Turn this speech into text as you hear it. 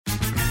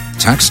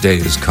Tax day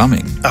is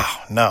coming. Oh,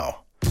 no.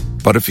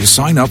 But if you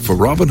sign up for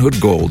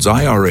Robinhood Gold's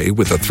IRA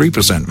with a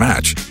 3%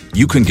 match,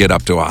 you can get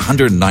up to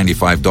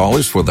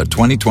 $195 for the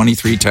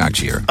 2023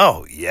 tax year.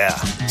 Oh, yeah.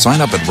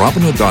 Sign up at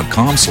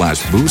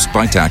Robinhood.com/boost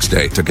by tax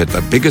day to get the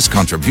biggest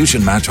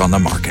contribution match on the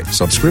market.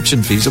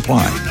 Subscription fees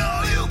apply.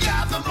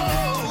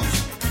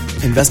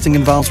 Investing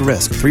involves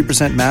risk.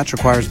 3% match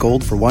requires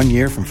gold for 1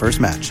 year from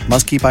first match.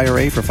 Must keep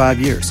IRA for 5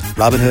 years.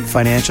 Robinhood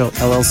Financial,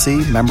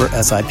 LLC, member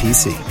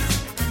SIPC.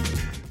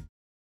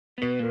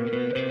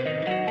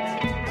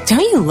 Don't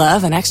you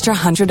love an extra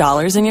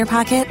 $100 in your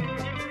pocket?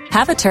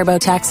 Have a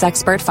TurboTax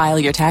expert file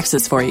your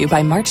taxes for you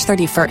by March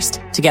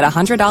 31st to get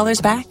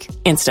 $100 back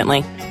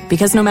instantly.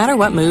 Because no matter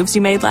what moves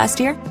you made last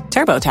year,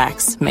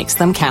 TurboTax makes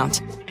them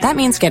count. That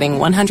means getting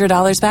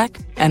 $100 back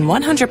and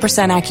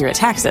 100% accurate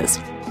taxes.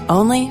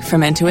 Only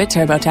from Intuit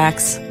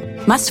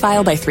TurboTax. Must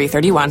file by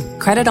 3/31.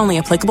 Credit only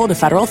applicable to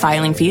federal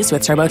filing fees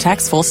with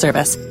TurboTax full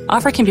service.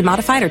 Offer can be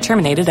modified or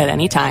terminated at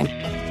any time.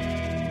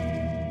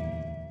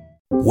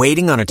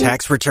 Waiting on a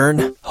tax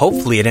return?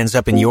 Hopefully it ends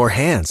up in your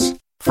hands.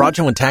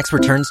 Fraudulent tax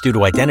returns due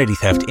to identity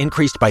theft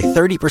increased by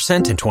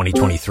 30% in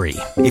 2023.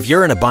 If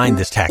you're in a bind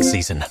this tax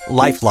season,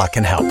 LifeLock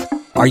can help.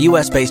 Our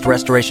U.S.-based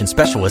restoration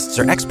specialists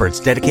are experts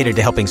dedicated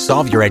to helping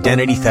solve your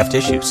identity theft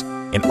issues.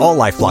 And all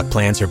LifeLock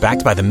plans are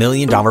backed by the $1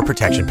 Million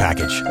Protection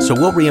Package. So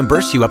we'll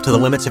reimburse you up to the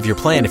limits of your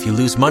plan if you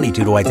lose money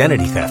due to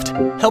identity theft.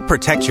 Help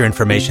protect your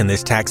information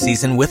this tax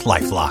season with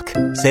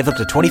LifeLock. Save up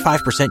to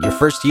 25% your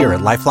first year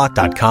at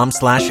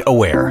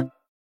LifeLock.com/aware.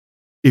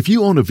 If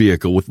you own a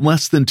vehicle with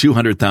less than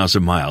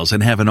 200,000 miles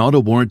and have an auto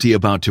warranty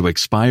about to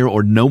expire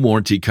or no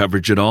warranty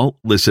coverage at all,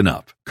 listen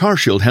up.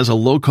 CarShield has a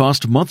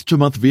low-cost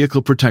month-to-month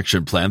vehicle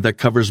protection plan that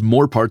covers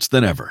more parts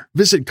than ever.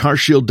 Visit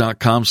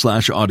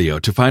carshield.com/audio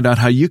to find out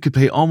how you could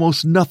pay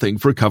almost nothing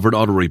for covered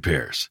auto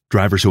repairs.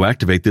 Drivers who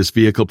activate this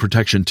vehicle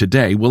protection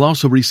today will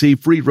also receive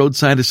free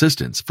roadside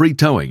assistance, free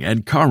towing,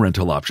 and car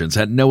rental options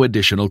at no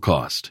additional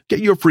cost. Get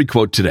your free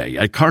quote today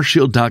at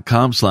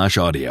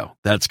carshield.com/audio.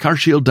 That's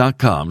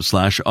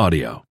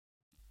carshield.com/audio.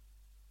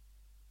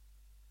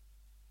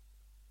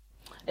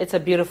 It's a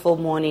beautiful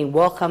morning.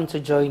 Welcome to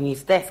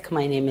JoyNews Desk.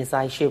 My name is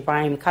Aisha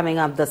Ibrahim. Coming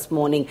up this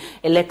morning,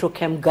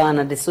 Electrochem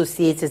Ghana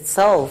dissociates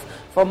itself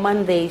from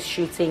Monday's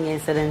shooting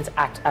incident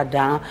at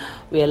Adan.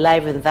 We are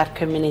live in that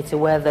community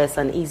where there's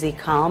an easy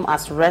calm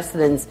as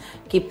residents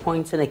keep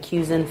pointing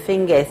accusing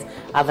fingers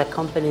at the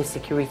company's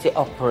security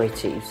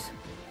operatives.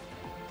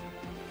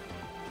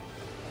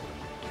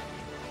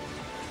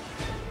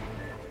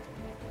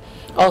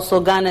 Also,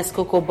 Ghana's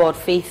Cocoa Board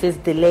faces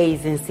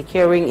delays in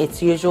securing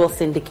its usual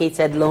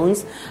syndicated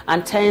loans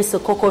and turns to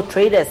cocoa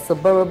traders to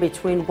borrow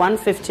between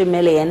 $150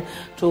 million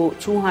to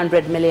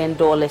 $200 million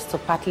to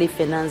partly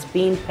finance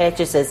bean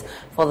purchases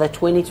for the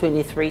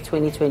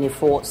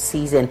 2023-2024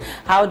 season.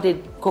 How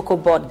did Cocoa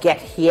Board get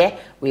here?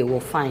 We will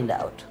find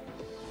out.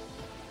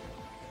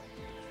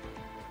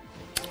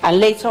 And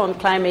later on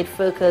Climate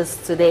Focus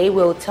today,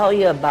 we'll tell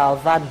you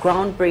about that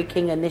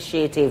groundbreaking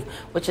initiative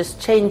which is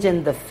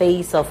changing the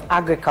face of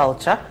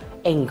agriculture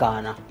in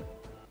Ghana.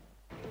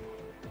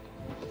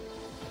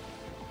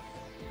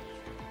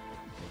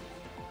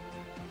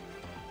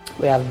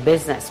 We have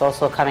business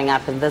also coming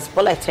up in this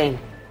bulletin.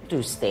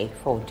 Do stay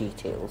for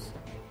details.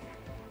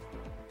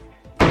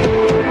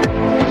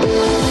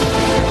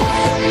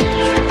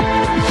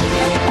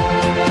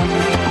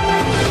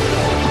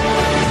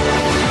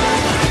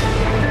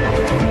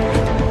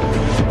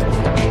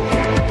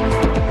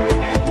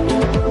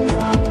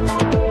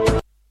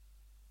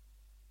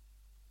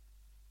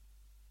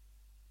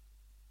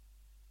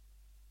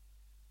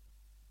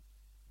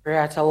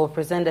 Riata will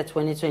present the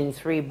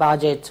 2023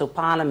 budget to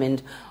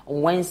Parliament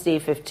on Wednesday,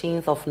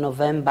 15th of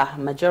November.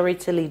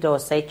 Majority Leader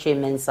Oseche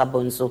Mensah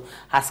Bonsu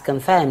has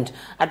confirmed.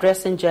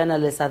 Addressing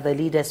journalists at the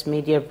leader's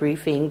media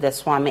briefing, the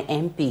Swami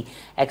MP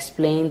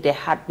explained there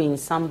had been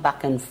some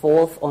back and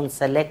forth on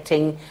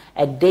selecting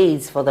a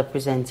date for the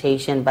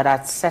presentation, but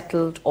had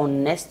settled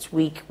on next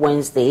week,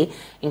 Wednesday,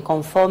 in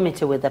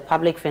conformity with the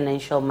Public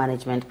Financial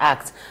Management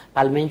Act.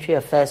 Parliamentary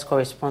Affairs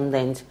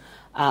correspondent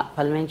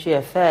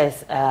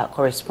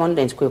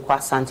Kweku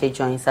Asante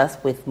joins us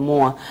with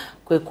more.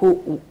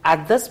 Kweku,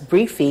 at this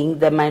briefing,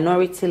 the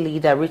minority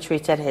leader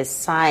reiterated his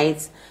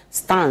side's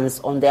stance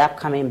on the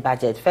upcoming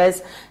budget.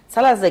 First,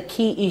 tell us the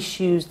key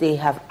issues they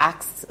have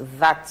asked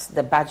that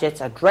the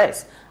budget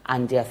address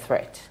and their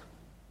threat.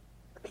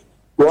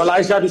 Well,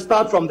 I shall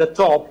start from the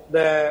top.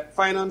 The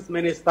finance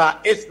minister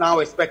is now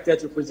expected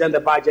to present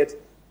the budget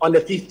on the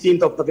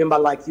 15th of November,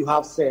 like you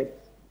have said.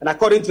 And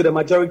according to the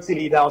majority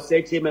leader,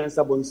 Oseche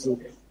Mensah Bonsu,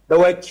 there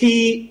were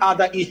key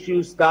other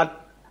issues that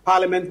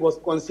Parliament was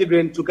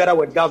considering together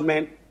with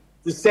government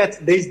to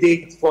set this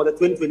date for the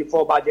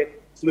 2024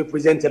 budget to be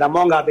presented.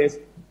 Among others,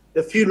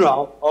 the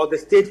funeral or the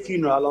state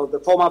funeral of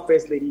the former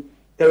First Lady,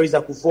 Teresa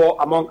Kufuor,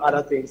 among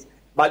other things.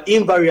 But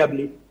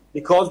invariably,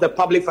 because the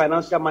Public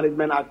Financial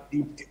Management Act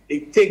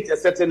dictates a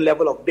certain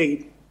level of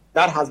date,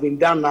 that has been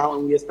done now,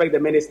 and we expect the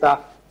minister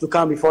to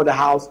come before the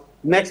House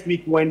next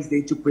week,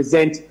 Wednesday, to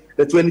present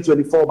the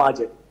 2024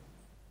 budget.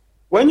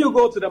 When you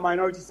go to the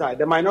minority side,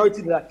 the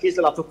minority that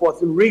Keisel Atofo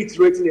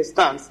reiterating a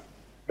stance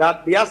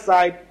that their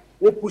side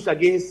will push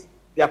against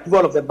the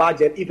approval of the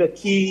budget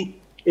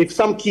if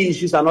some key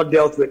issues are not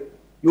dealt with.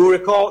 You will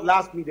recall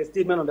last week the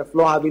statement on the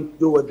floor having to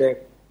do with the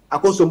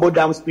Akosombo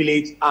Dam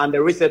spillage and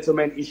the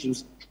resettlement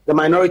issues. The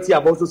minority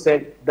have also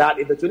said that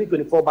if the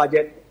 2024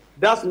 budget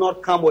does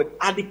not come with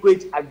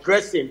adequate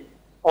addressing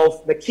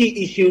of the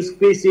key issues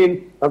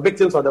facing the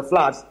victims of the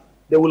floods,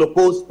 they will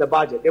oppose the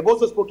budget. They've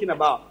also spoken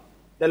about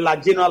the La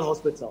General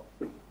Hospital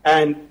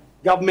and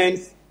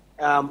government's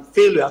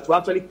failure to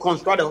actually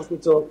construct a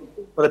hospital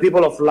for the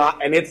people of La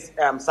and its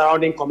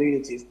surrounding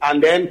communities.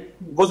 And then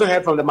we've also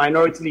heard from the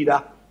minority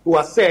leader who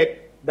has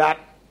said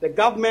that the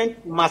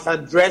government must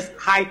address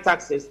high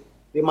taxes.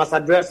 They must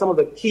address some of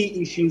the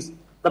key issues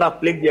that have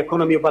plagued the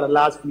economy over the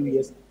last few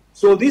years.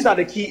 So these are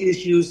the key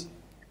issues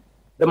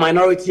the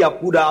minority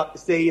have put out,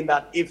 saying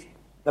that if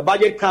the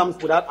budget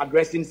comes without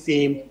addressing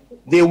same,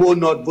 they will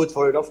not vote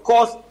for it. Of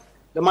course,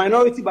 the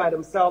minority by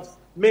themselves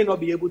may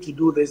not be able to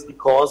do this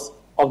because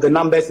of the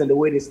numbers and the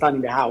way they stand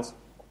in the House.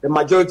 The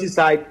majority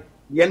side,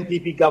 the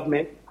NPP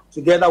government,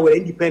 together with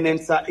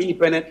independent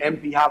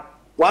MP, have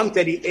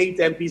 138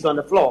 MPs on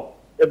the floor.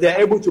 If they're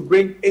able to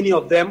bring any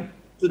of them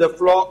to the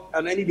floor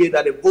on any day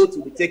that a vote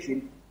will be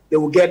taken, they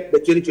will get the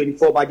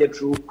 2024 budget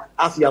through,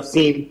 as we have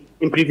seen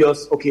in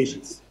previous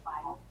occasions.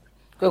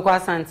 Kweku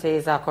Asante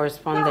is our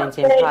correspondent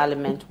in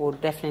Parliament. We'll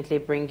definitely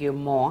bring you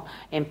more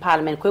in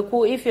Parliament.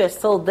 Kweku, if you're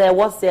still there,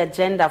 what's the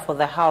agenda for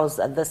the House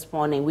this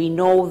morning? We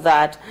know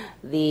that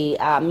the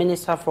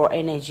Minister for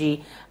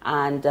Energy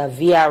and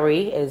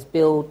VRE is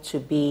billed to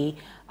be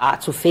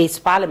to face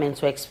Parliament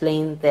to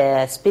explain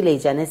the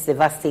spillage and its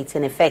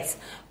devastating effects.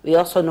 We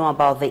also know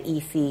about the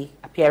EC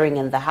appearing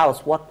in the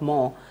House. What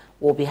more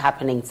will be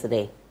happening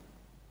today?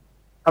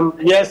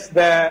 Yes,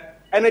 the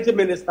Energy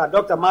Minister,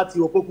 Dr.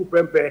 Matthew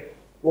Opoku-Prempeh,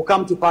 will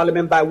come to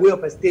Parliament by way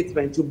of a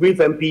statement to brief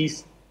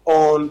MPs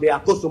on the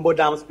Akosombo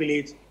Dam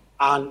spillage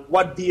and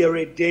what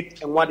VRE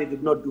did and what they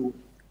did not do.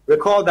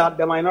 Recall that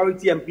the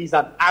minority MPs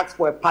had asked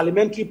for a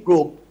parliamentary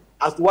probe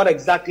as to what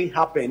exactly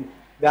happened,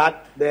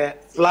 that the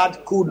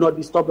flood could not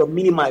be stopped or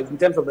minimized in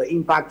terms of the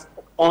impact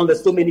on the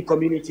so many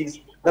communities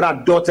that are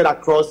dotted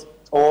across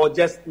or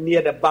just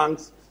near the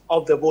banks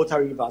of the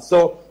Volta River.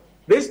 So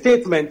this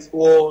statement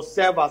will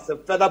serve as a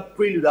further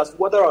prelude as to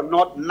whether or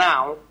not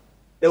now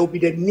there will be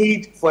the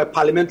need for a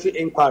parliamentary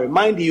inquiry.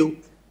 Mind you,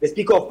 the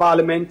Speaker of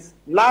Parliament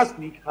last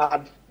week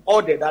had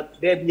ordered that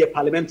there be a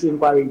parliamentary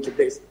inquiry into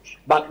this.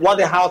 But what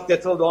the House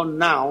settled on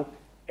now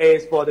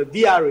is for the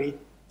VRE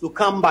to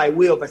come by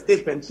way of a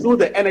statement through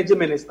the Energy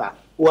Minister,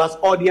 who has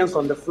audience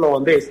on the floor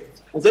on this.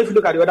 And so if you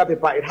look at the other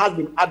paper, it has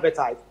been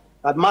advertised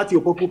that Matthew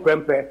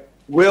Opoku-Prempeh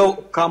will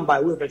come by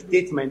way of a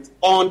statement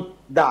on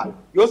that.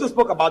 You also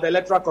spoke about the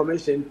Electoral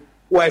Commission,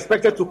 who are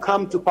expected to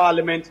come to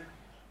Parliament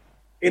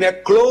in a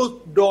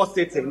closed-door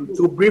sitting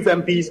to brief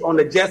MPs on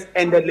the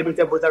just-ended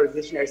limited voter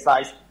registration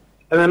exercise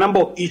and a number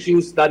of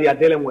issues that they are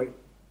dealing with.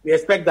 We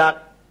expect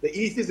that the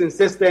EC's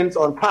insistence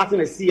on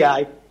passing a CI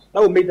that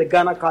will make the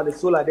Ghana card the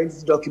sole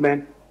identity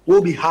document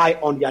will be high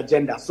on the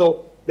agenda.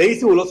 So the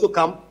EC will also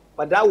come,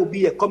 but that will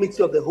be a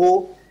committee of the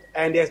whole,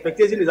 and the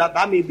expectation is that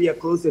that may be a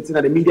closed sitting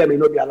and the media may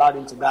not be allowed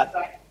into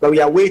that. But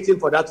we are waiting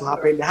for that to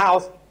happen. The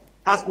House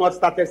has not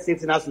started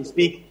sitting as we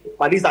speak,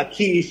 but these are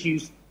key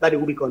issues that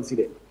will be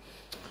considered.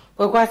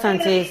 Kweku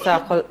Asante is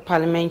our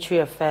parliamentary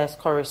affairs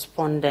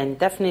correspondent.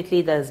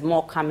 Definitely there's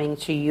more coming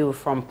to you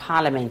from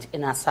Parliament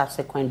in our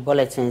subsequent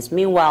bulletins.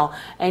 Meanwhile,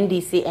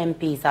 NDC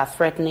MPs are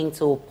threatening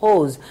to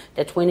oppose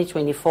the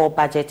 2024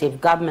 budget if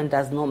government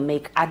does not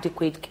make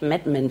adequate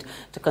commitment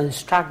to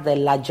construct the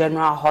La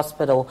General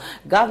Hospital.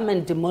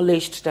 Government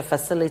demolished the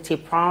facility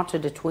prior to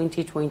the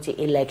 2020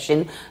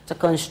 election to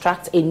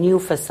construct a new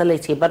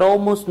facility, but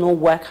almost no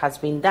work has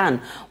been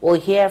done. We'll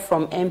hear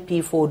from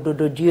MP for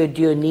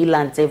Dododio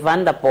Nilante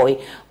Vanderpoy,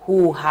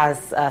 who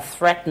has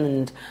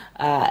threatened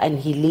and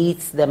he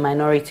leads the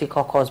minority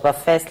caucus. But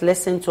first,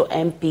 listen to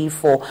MP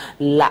for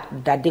La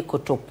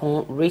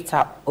Dadekotopon,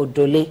 Rita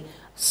Odole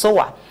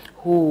Soa,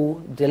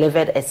 who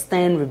delivered a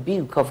stern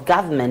rebuke of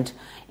government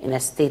in a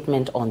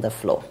statement on the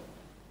floor.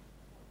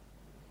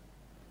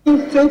 In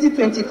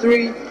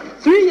 2023,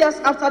 3 years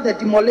after the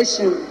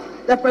demolition,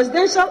 the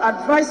Presidential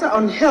Advisor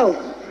on Health,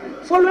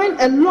 following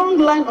a long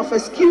line of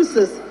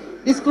excuses,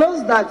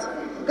 disclosed that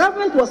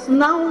government was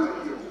now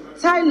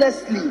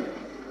tirelessly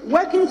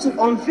working to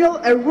unveil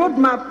a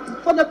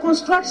roadmap for the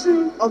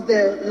construction of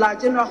the La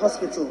General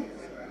Hospital.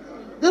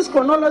 This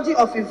chronology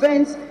of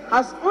events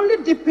has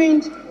only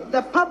deepened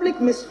the public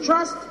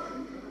mistrust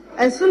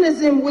and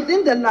cynicism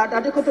within the La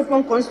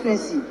Dadekotopon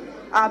constituency.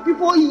 Our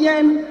people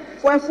yearn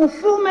for a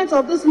fulfillment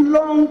of this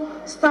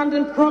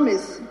long-standing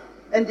promise,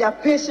 and their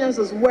patience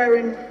is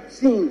wearing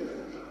thin.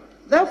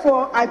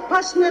 Therefore, I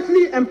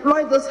passionately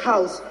employ this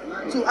House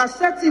to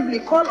assertively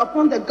call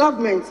upon the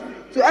government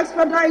to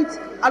expedite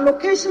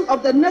allocation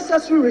of the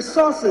necessary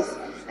resources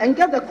and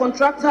get the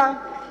contractor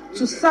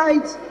to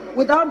site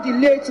without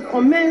delay to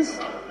commence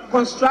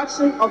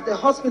construction of the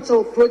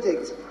hospital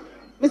project.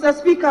 Mr.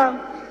 Speaker,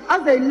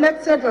 as the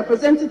elected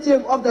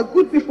representative of the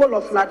good people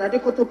of La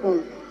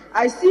Dade-Kotopon,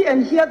 I see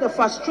and hear the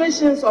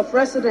frustrations of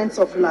residents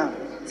of La,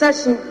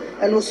 Teshin,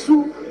 and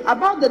Osu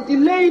about the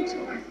delayed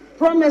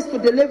promise to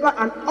deliver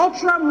an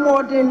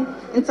ultra-modern,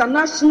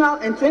 international,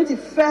 and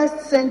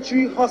 21st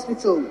century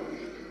hospital.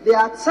 They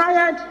are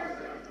tired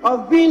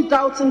of being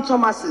doubting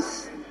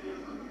Thomases.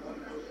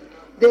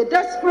 They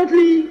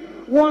desperately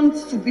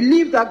want to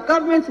believe that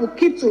government will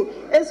keep to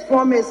its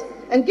promise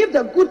and give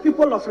the good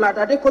people of La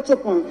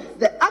Dade-Kotopon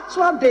the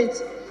actual date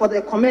for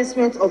the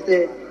commencement of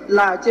the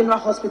La General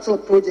Hospital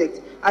project.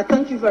 I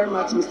thank you very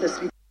much, Mr.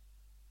 Speaker.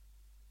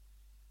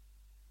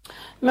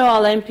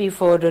 Mewal MP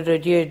for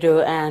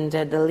Dodo and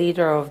the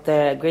leader of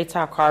the Greater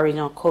Accra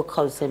Regional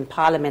Caucus in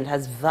Parliament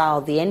has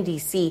vowed the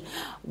NDC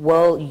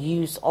will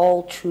use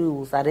all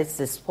tools at its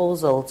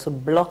disposal to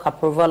block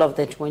approval of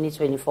the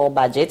 2024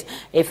 budget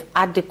if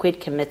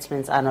adequate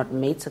commitments are not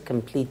made to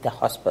complete the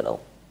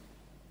hospital.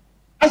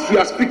 As we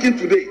are speaking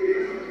today,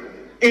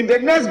 in the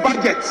next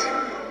budget,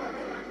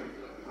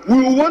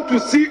 we will want to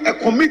see a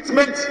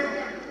commitment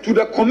to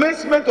the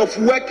commencement of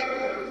work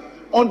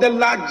on the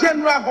La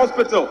General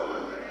Hospital.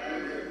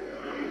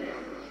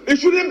 It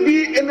shouldn't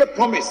be any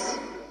promise.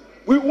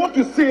 We want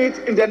to see it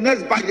in the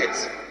next budget.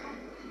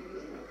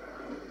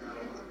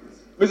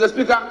 Mr.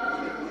 Speaker,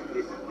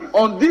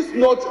 on this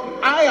note,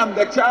 I am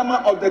the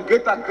chairman of the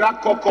Greater Accra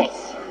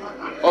Caucus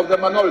of the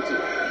minority.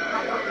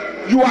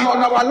 You are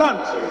on our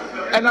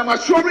land, and I'm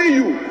assuring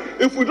you,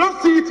 if we don't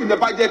see it in the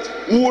budget,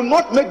 we will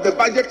not make the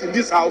budget in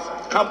this house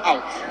come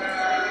out.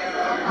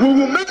 We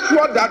will make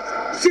sure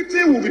that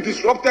sitting will be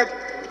disrupted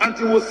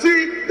until we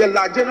see the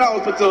La General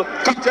Hospital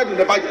captured in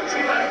the budget.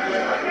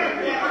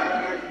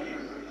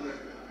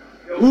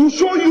 We will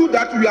show you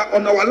that we are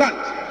on our land.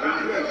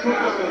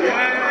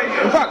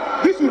 In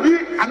fact, this will be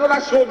another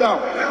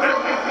showdown.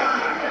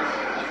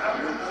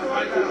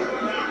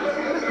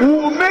 We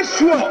will make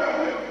sure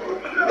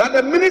that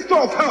the Minister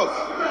of Health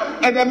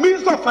and the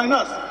Minister of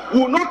Finance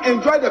will not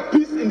enjoy the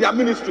peace in their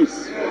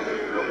ministries.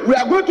 We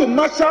are going to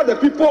marshal the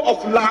people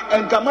of La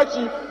and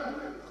Gamachi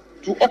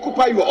to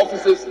occupy your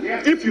offices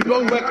if you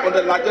don't work on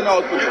the La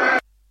General Hospital.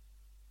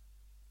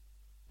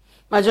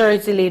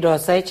 Majority Leader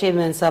Osaiche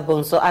Mensah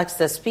Bonsu asked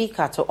the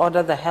Speaker to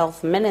order the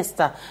Health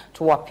Minister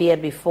to appear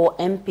before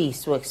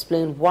MPs to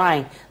explain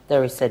why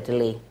there is a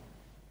delay.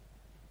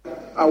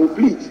 I will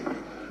plead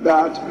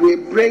that we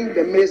bring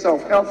the Minister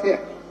of Health here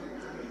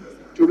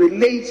to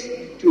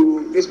relate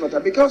to this matter,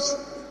 because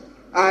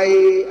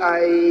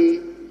I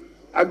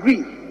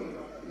agree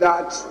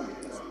that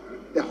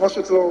the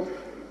hospital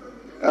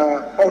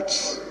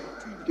ought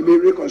to be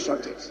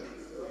reconstructed,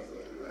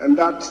 and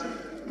that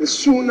the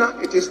sooner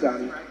it is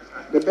done,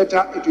 the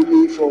better it will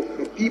be for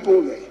the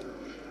people there.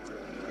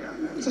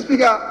 Mr.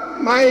 Speaker,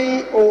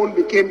 my own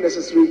became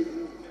necessary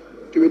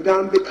to be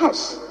done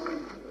because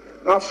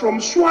now from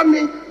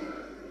Swami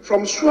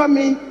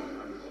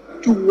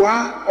to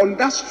Wa, on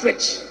that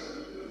stretch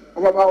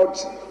of about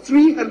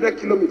 300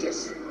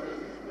 kilometers,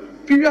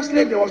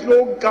 previously there was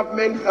no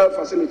government health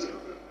facility.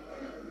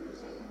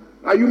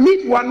 Now you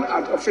meet one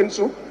at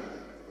Offenso,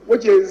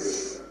 which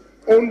is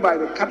owned by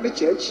the Catholic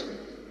Church,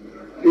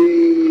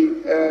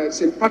 the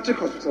St. Patrick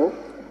Hospital.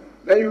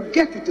 Then you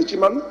get to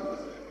Techiman,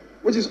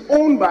 which is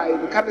owned by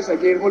the Catholics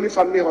again, Holy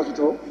Family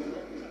Hospital.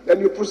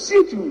 Then you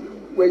proceed to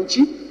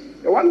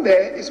Wenchi. The one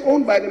there is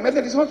owned by the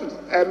Methodist Hospital,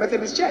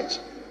 Methodist Church,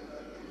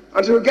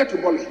 until you get to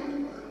Boli.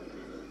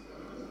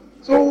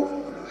 So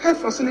health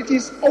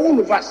facilities, all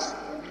of us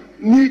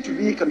need to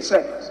be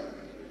concerned,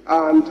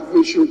 and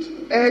we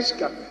should urge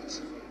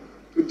government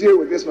to deal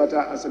with this matter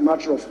as a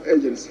matter of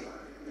urgency.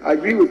 I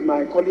agree with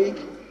my colleague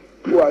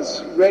who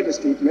has read a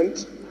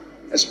statement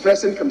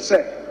expressing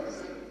concern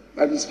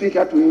by the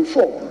Speaker to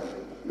inform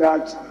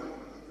that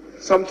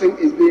something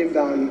is being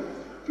done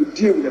to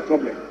deal with the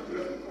problem.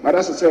 But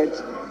as I said,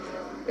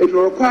 it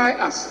will require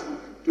us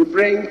to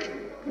bring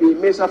the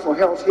Minister for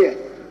Health here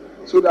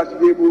so that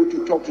we'll be able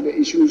to talk to the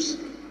issues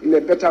in a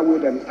better way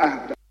than I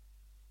have done.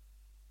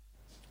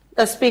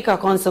 The Speaker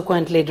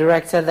consequently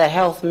directed the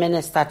Health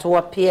Minister to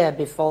appear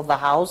before the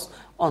House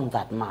on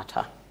that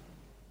matter.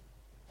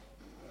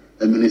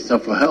 The Minister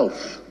for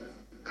Health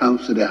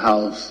comes to the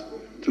House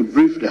to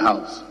brief the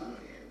House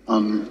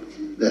on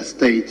the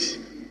state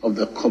of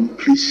the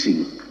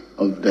completion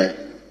of the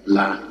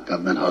La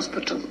Government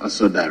Hospital. I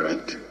so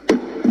direct.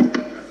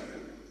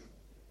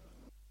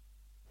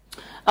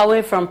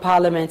 Away from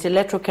Parliament,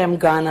 Electrochem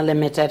Ghana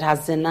Limited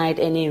has denied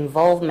any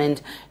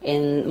involvement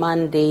in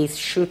Monday's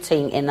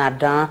shooting in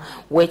Adan,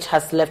 which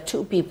has left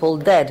 2 people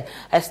dead.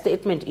 A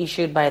statement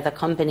issued by the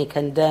company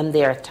condemned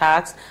their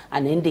attacks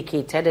and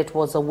indicated it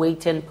was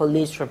awaiting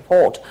police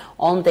report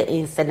on the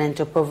incident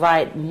to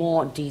provide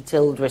more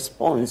detailed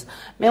response.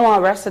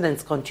 Meanwhile,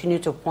 residents continue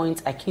to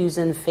point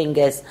accusing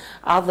fingers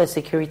at the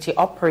security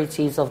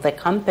operatives of the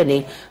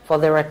company for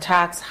their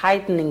attacks,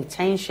 heightening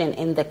tension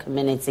in the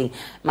community.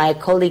 My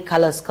colleague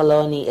Carlos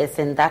Coloni is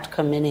in that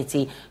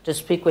community to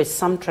speak with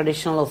some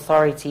traditional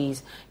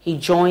authorities. He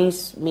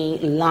joins me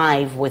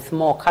live with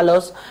more.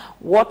 Carlos,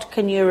 what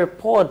can you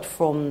report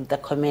from the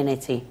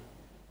community?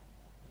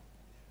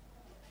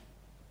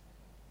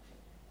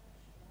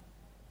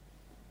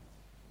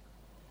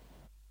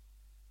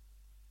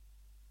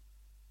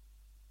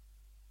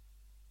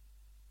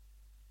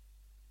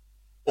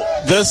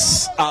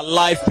 These are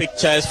live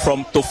pictures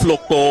from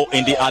Tofloko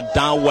in the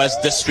Adan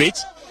West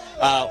district,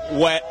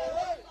 where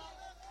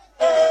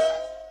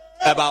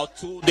about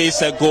 2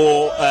 days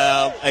ago,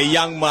 a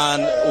young man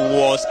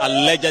was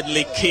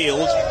allegedly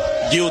killed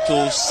due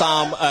to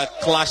some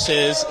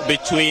clashes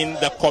between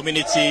the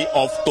community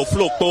of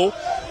Tofloko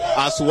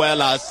as well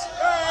as,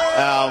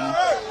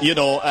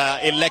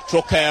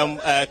 Electrochem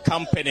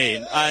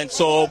company. And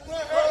so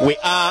we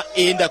are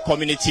in the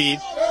community,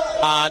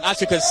 and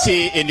as you can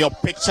see in your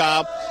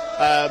picture,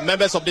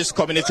 members of this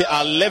community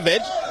are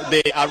livid.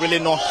 They are really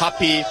not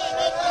happy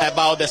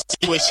about the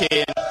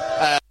situation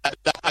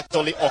that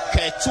actually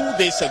occurred 2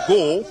 days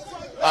ago,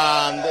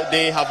 and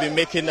they have been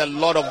making a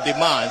lot of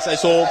demands. And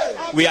so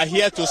we are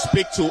here to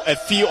speak to a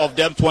few of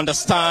them to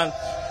understand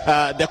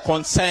the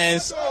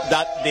concerns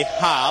that they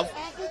have.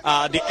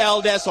 The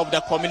elders of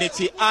the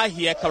community are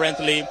here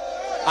currently,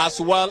 as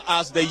well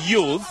as the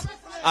youth,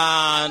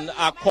 and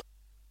are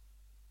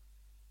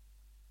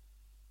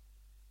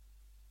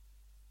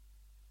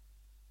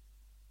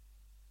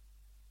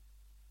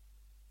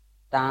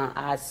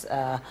as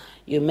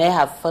you may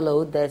have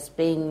followed, there's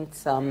been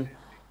some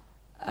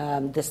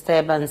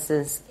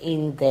disturbances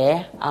in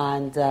there,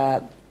 and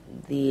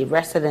the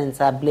residents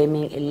are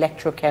blaming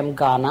Electrochem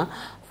Ghana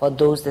for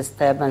those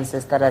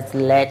disturbances that has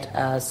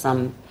led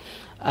some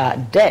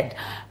dead.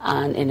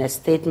 And in a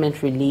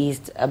statement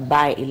released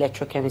by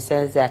Electrochem, it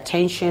says the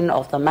attention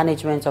of the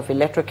management of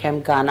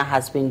Electrochem Ghana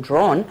has been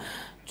drawn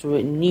to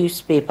a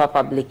newspaper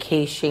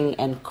publication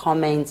and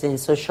comments in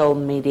social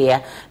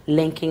media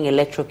linking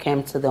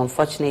Electrochem to the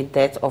unfortunate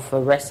death of a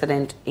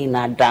resident in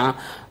Adan.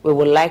 We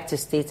would like to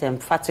state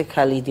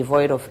emphatically,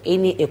 devoid of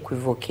any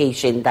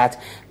equivocation,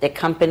 that the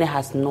company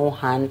has no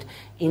hand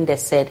in the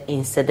said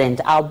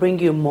incident. I'll bring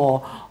you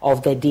more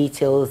of the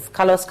details.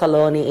 Carlos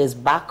Coloni is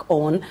back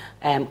on.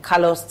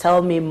 Carlos,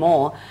 tell me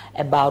more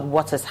about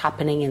what is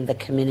happening in the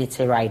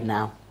community right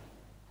now.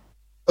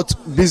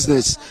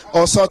 Business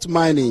or salt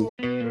mining.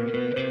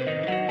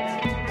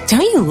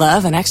 Don't you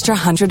love an extra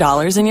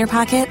 $100 in your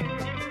pocket?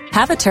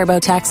 Have a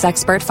TurboTax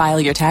expert file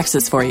your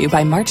taxes for you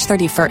by March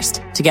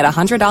 31st to get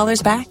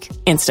 $100 back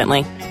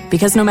instantly.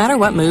 Because no matter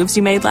what moves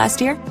you made last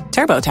year,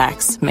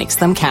 TurboTax makes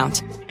them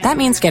count. That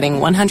means getting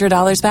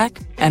 $100 back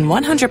and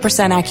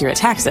 100% accurate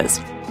taxes,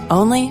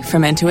 only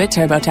from Intuit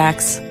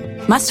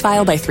TurboTax. Must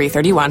file by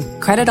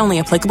 3/31. Credit only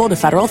applicable to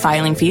federal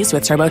filing fees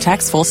with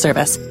TurboTax full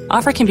service.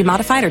 Offer can be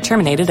modified or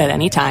terminated at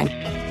any time.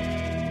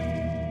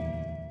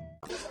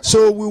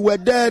 So we were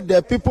there,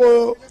 the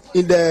people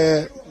in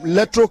the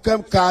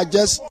Electrochem car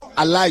just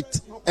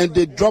alight and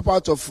they drop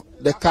out of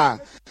the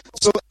car.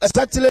 So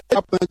exactly what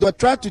happened, they were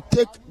trying to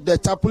take the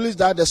tapolins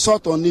that had the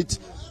salt on it,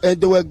 and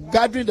they were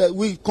gathering that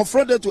we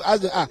confronted to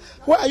ask them,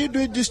 why are you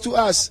doing this to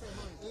us?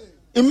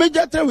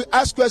 Immediately we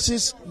asked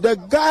questions. The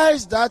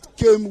guys that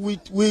came,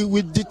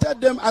 we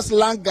detect them as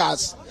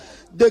langars.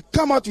 They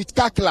come out with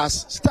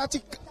cutlass,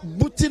 started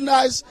booting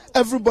eyes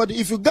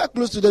everybody. If you get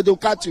close to them, they'll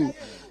cut you.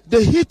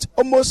 They hit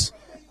almost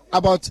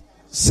about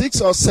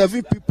 6 or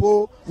 7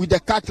 people with the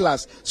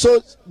cutlass.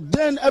 So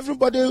then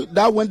everybody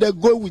that when they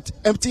go with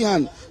empty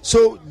hand,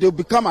 so they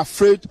become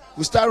afraid.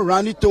 We start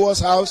running towards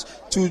house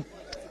to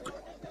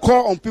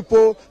call on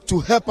people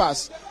to help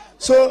us.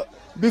 So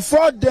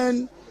before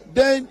then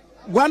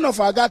one of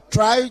our guys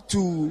tried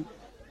to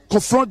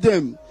confront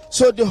them.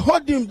 So they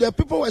heard him, the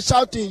people were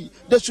shouting,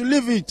 they should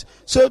leave it.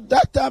 So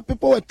that time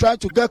people were trying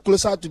to get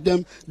closer to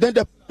them. Then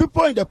the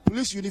people in the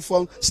police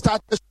uniform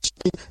started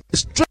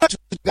straight to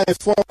the guy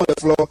fall on the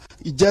floor.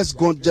 It just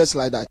gone just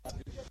like that.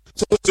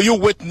 So you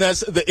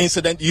witnessed the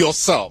incident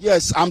yourself?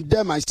 Yes, I'm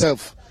there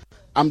myself.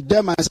 I'm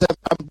there trying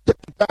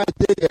to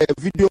take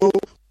a video.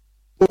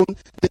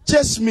 They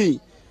chased me.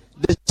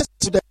 They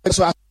chased me,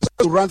 so I had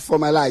to run for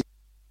my life.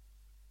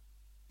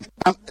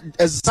 I'm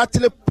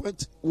exactly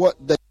point what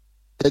the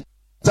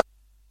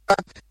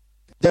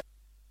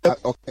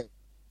okay.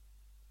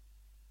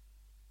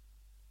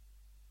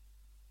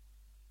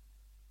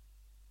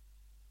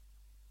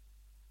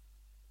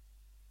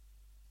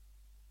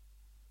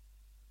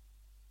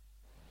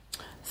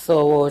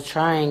 So we'll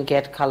try and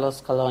get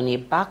Carlos Coloni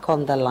back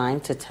on the line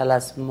to tell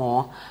us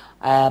more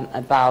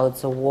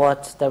about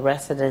what the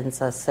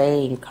residents are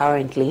saying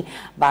currently.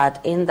 But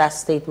in that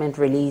statement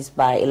released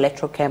by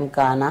Electrochem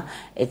Ghana,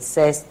 it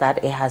says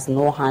that it has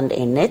no hand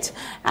in it.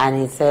 And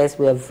it says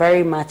we are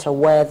very much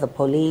aware the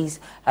police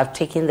have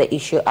taken the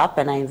issue up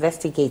and are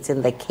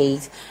investigating the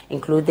case,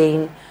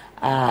 including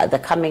the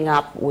coming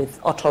up with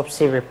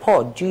autopsy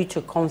report. Due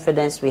to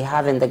confidence we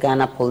have in the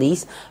Ghana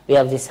police, we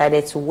have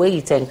decided to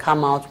wait and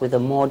come out with a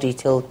more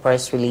detailed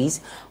press release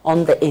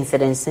on the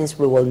incident, since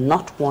we will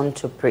not want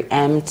to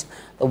preempt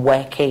the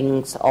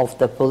workings of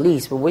the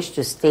police. We wish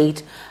to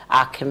state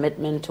our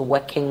commitment to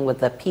working with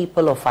the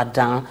people of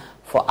Adan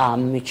for our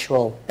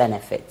mutual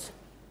benefit.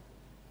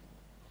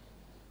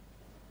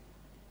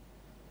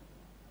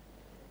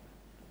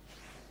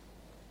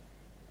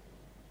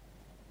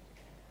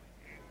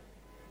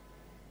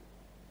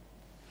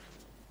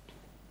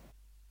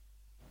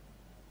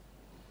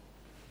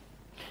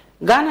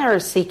 Ghana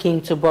is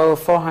seeking to borrow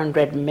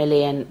 $400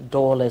 million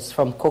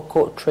from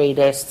cocoa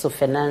traders to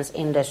finance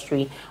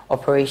industry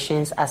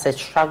operations as it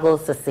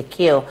struggles to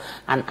secure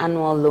an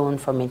annual loan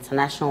from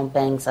international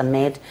banks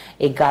amid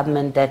a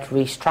government debt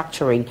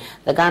restructuring.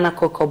 The Ghana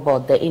Cocoa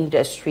Board, the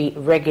industry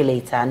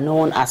regulator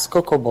known as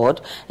Cocoa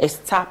Board, is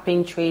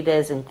tapping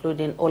traders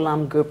including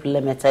Olam Group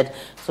Limited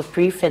to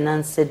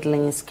pre-finance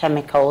seedlings,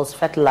 chemicals,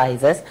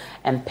 fertilizers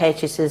and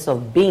purchases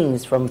of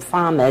beans from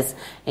farmers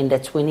in the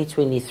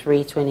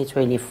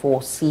 2023-2024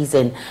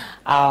 season.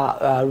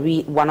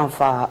 One of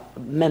our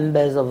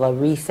members of our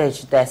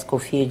research desk,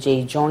 Kofi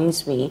J,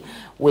 joins me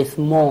with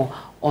more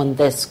on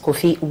this.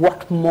 Kofi,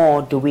 what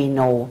more do we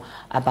know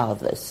about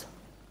this?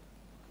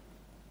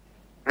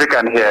 You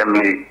can hear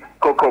me.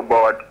 Cocoa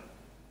Board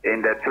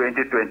in the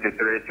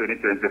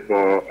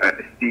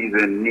 2023-2024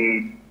 season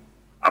needs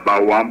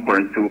about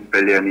 $1.2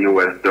 billion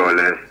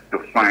to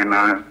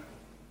finance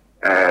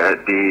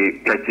the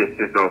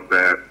purchases of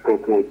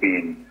cocoa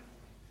beans.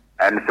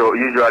 And so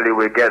usually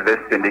we get this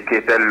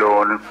syndicated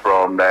loan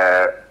from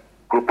a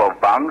group of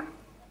banks,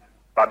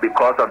 but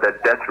because of the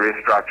debt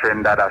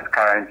restructuring that has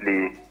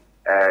currently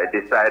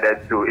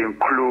decided to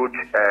include,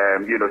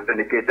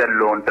 syndicated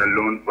loans and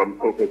loans from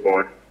Cocoa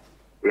Board,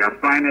 we are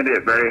finding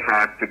it very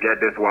hard to get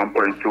this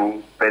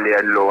 $1.2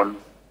 billion loan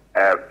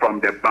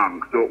from the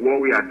bank. So what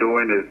we are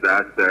doing is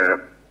that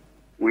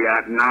we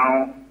are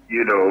now,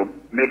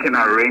 making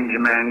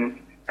arrangements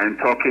and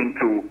talking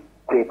to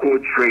cocoa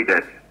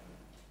traders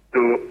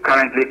to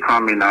currently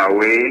come in our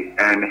way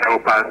and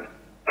help us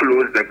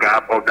close the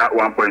gap of that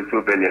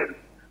 $1.2 billion.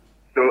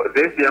 So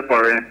this year,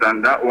 for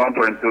instance, that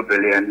 $1.2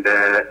 billion,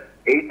 the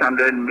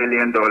 $800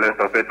 million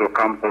of it will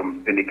come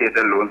from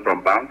syndicated loans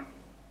from banks,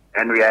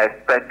 and we are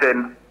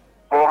expecting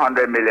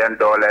 $400 million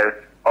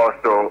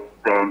also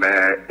from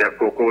the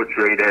cocoa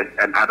traders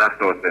and other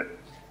sources.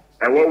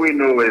 And what we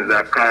know is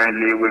that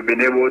currently we've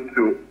been able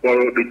to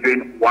borrow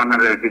between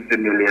 $150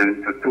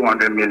 million to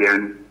 $200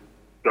 million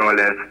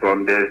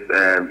from this,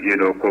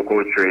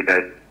 cocoa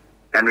traders,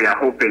 and we are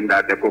hoping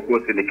that the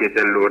cocoa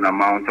syndicated loan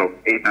amount of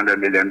 $800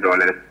 million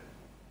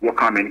will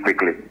come in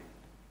quickly.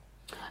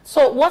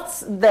 So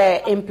what's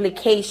the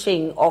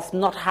implication of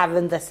not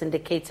having the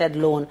syndicated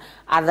loan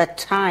at the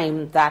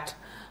time that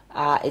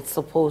it's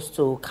supposed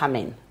to come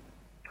in?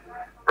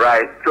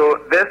 Right. So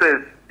this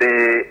is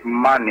the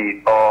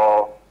money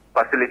or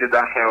facility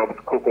that helps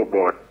Cocoa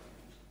Board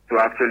to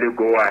actually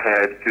go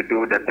ahead to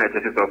do the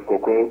purchases of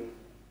cocoa.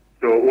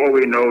 So what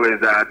we know is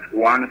that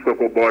once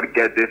Cocoa Board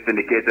gets this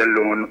syndicated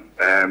loan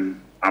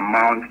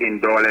amount in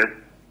dollars,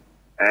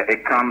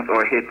 it comes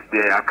or hits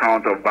the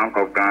account of Bank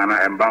of Ghana,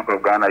 and Bank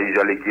of Ghana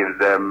usually gives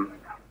them,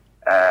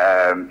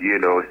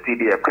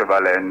 CD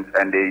equivalent,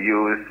 and they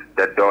use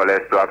the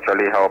dollars to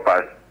actually help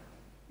us,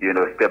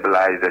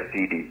 stabilize the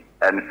CD.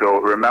 And so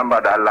remember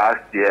that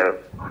last year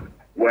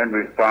when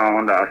we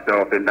found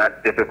ourselves in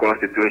that difficult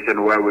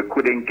situation where we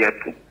couldn't get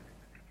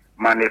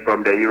money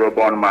from the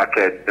Eurobond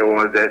market, there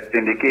was a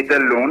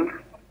syndicated loan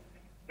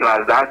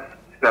plus that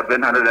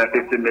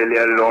 $750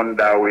 million loan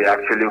that we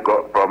actually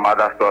got from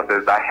other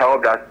sources that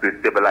helped us to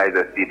stabilize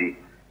the CD.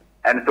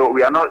 And so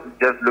we are not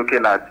just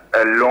looking at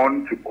a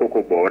loan to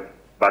Cocoa Board,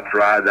 but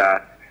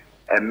rather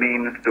a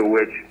means to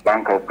which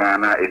Bank of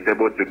Ghana is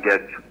able to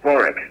get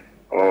forex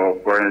or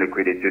foreign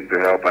liquidity to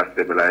help us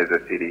stabilize the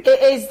CD.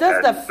 Is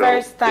this the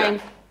first time?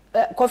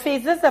 Yeah. Kofi,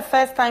 is this the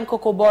first time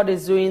Cocoa Board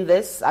is doing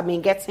this? I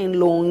mean, getting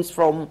loans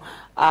from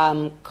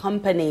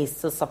companies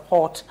to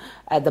support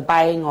the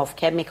buying of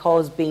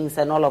chemicals, beans,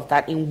 and all of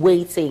that in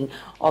waiting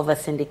of a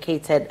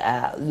syndicated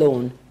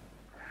loan?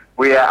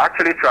 We are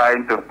actually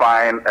trying to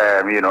find,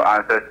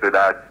 answers to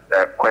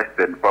that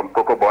question from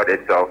Cocoa Board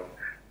itself.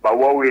 But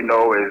what we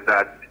know is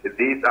that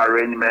these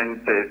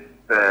arrangements is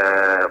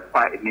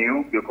quite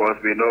new, because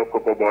we know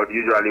Cocoa Board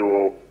usually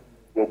will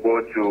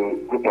go to a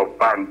group of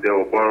banks. They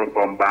will borrow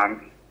from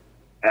banks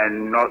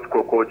and not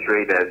cocoa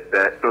traders.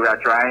 So we are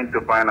trying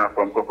to find out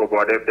from Cocoa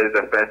Board if this is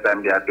the first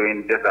time they are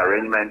doing this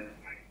arrangement.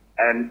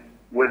 And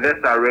with this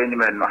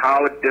arrangement,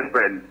 how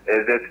different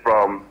is it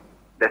from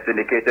the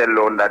syndicated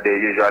loan that they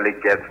usually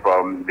get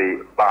from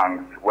the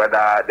banks,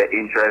 whether the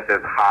interest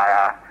is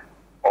higher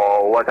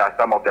or what are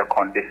some of the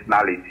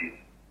conditionalities?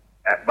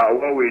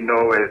 But what we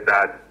know is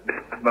that this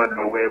is not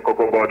the way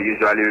Cocoa Board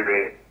usually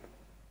raise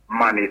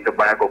money to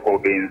buy cocoa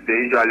beans. They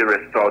usually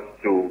resort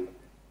to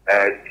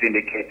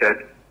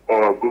syndicated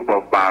or a group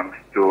of banks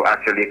to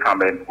actually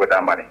come in with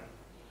that money.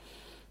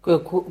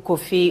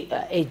 Kofi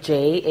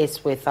AJ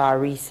is with our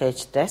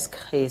research desk.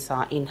 He's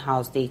our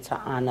in-house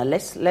data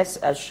analyst. Let's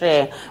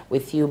share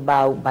with you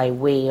by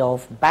way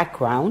of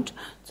background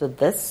to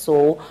this.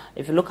 So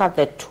if you look at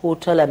the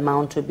total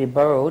amount to be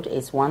borrowed,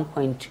 it's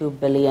 $1.2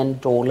 billion,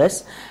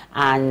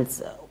 and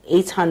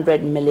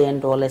 $800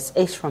 million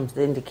is from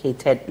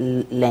syndicated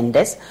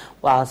lenders,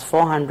 whilst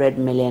 $400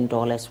 million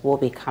will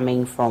be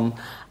coming from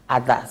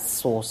other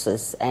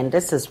sources. And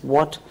this is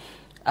what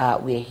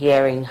we're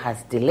hearing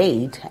has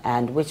delayed,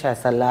 and which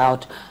has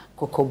allowed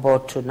Cocoa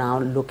Board to now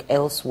look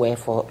elsewhere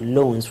for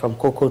loans from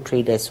cocoa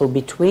traders. So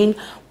between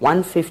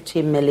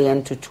 $150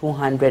 million to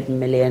 $200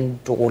 million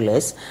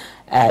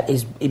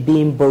is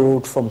being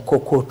borrowed from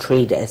cocoa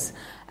traders.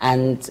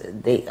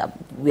 And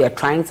we are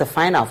trying to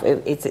find out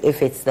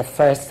if it's the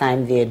first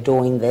time they're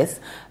doing this.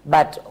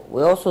 But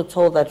we're also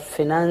told that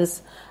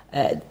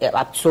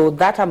so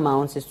that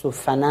amount is to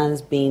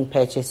finance bean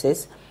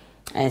purchases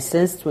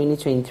since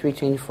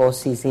 2023-24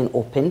 season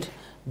opened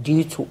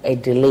due to a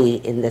delay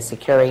in the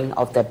securing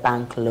of the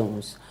bank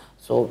loans.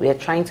 So we are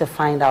trying to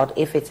find out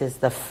if it is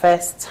the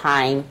first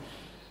time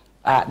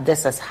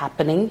this is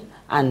happening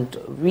and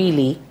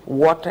really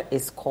what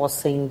is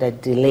causing the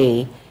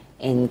delay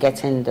in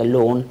getting the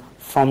loan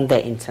from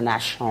the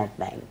international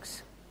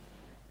banks.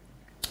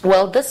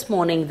 Well, this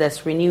morning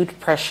there's renewed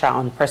pressure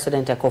on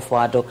President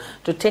Akufo-Addo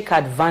to take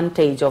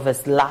advantage of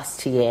his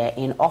last year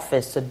in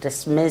office to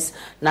dismiss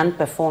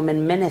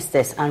non-performing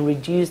ministers and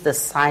reduce the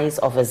size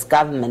of his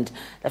government.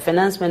 The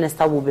finance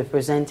minister will be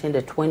presenting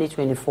the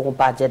 2024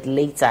 budget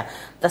later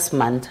this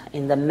month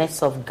in the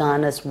midst of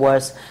Ghana's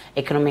worst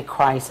economic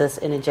crisis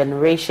in a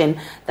generation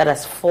that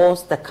has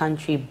forced the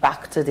country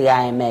back to the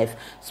IMF.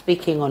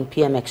 Speaking on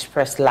PM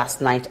Express last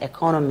night,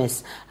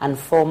 economist and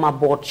former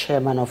board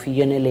chairman of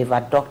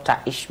Unilever, Dr.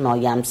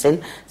 Ishmael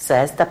Yamson,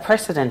 says the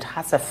president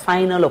has a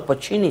final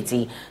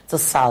opportunity to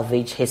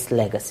salvage his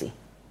legacy.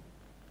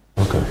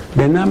 Okay.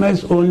 The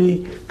numbers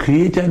only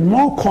created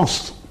more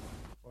cost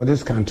for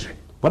this country.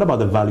 What about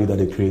the value that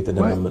they created?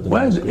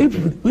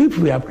 If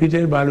we have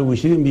created value, we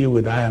shouldn't be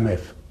with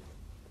IMF.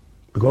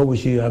 Because we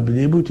should have been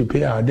able to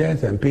pay our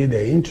debts and pay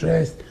the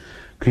interest,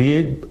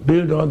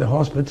 build all the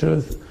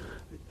hospitals,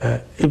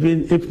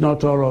 even if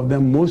not all of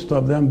them, most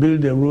of them,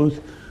 build the roads.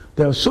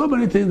 There are so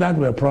many things that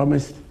were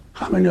promised.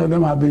 How many of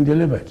them have been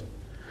delivered?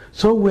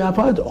 So we have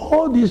had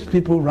all these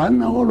people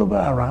running all over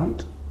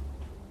around.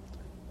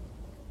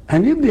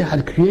 And if they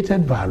had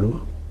created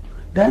value,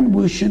 then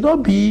we should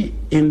not be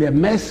in the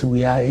mess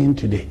we are in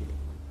today.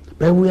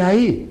 But we are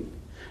in.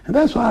 And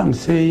that's why I'm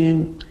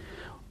saying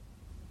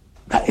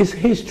that is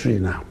history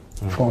now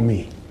for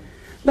me.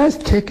 Let's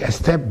take a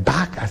step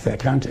back as a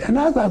country and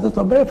ask ourselves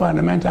some very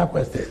fundamental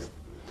questions.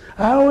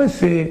 I always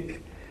say,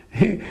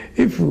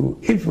 if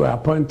you are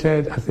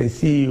appointed as a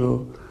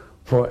CEO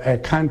for a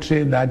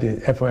country that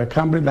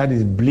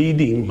is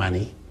bleeding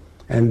money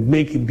and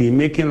be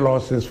making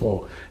losses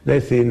for,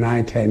 let's say,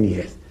 9-10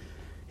 years,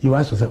 you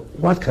ask yourself,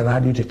 what can I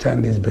do to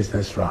turn this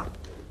business around?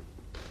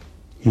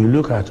 You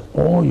look at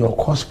all your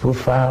cost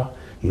profile,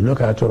 you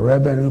look at your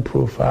revenue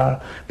profile,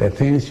 the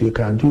things you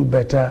can do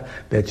better,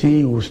 the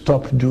things you will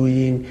stop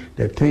doing,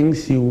 the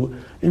things you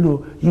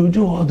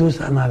do all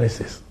those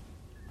analysis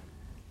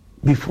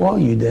before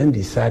you then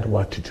decide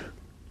what to do.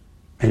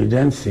 And you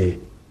then say,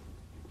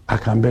 I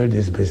can build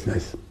this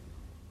business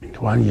in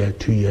 1 year,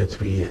 2 years,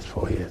 3 years,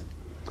 4 years.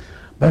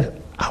 But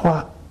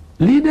our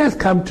leaders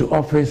come to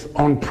office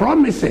on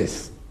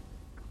promises.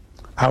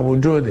 I will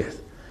do this.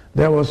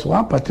 There was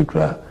one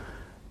particular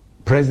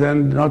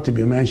president, not to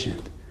be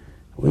mentioned.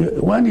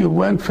 When he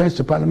went first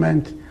to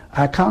Parliament,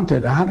 I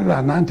counted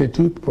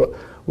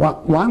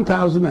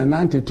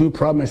 1,092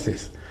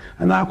 promises.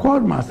 And I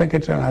called my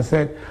secretary and I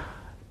said,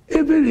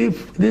 even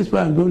if this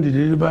one is going to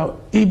deliver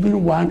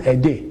even one a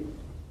day,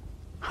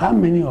 how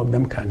many of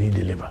them can he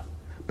deliver?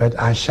 But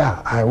I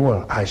shall.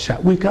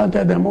 We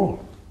counted them all.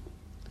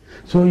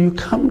 So you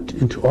come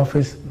into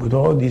office with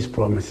all these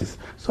promises.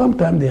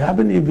 Sometimes they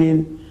haven't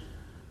even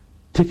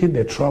taken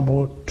the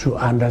trouble to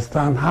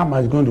understand how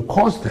much it's going to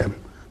cost them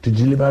to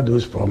deliver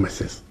those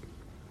promises.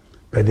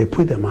 But they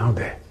put them out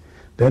there.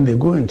 Then they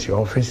go into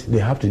office, they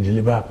have to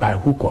deliver by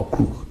hook or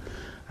crook,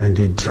 and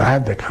they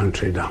drive the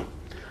country down.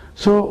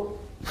 So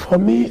for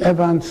me,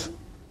 Evans,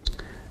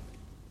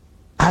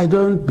 I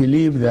don't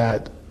believe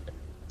that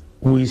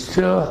we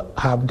still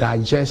have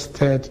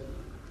digested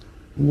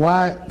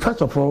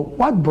first of all,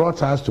 what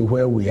brought us to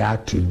where we are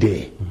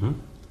today? Mm-hmm.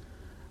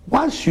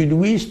 What should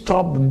we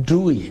stop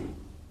doing,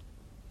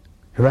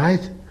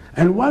 right?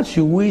 And what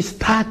should we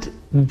start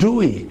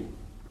doing?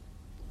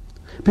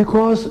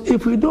 Because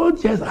if we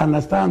don't just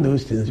understand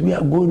those things, we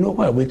are going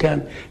nowhere. We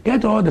can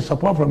get all the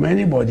support from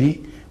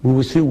anybody, we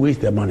will still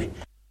waste the money.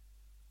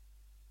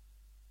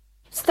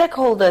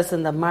 Stakeholders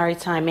in the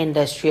maritime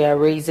industry are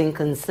raising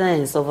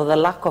concerns over the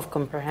lack of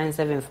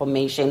comprehensive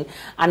information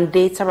and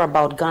data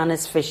about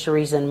Ghana's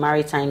fisheries and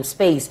maritime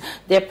space.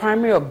 Their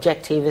primary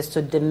objective is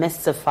to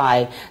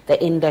demystify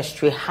the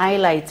industry,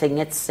 highlighting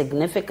its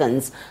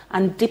significance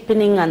and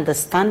deepening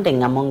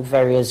understanding among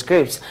various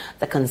groups.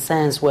 The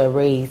concerns were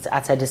raised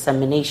at a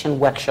dissemination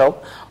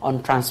workshop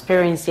on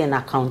transparency and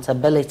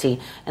accountability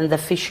in the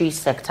fisheries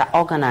sector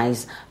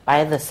organized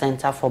by the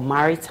Center for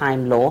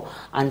Maritime Law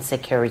and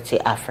Security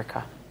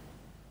Africa.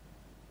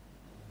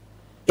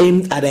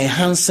 Aimed at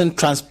enhancing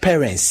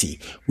transparency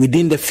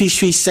within the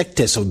fisheries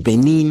sectors of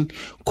Benin,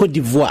 Cote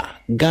d'Ivoire,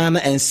 Ghana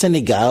and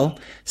Senegal,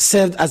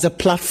 served as a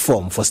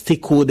platform for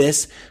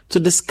stakeholders to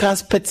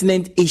discuss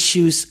pertinent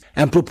issues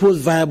and propose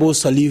viable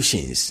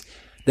solutions.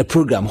 The The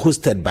program,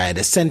 hosted by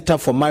the Center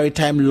for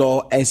Maritime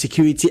Law and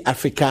Security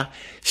Africa,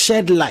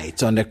 shed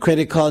light on the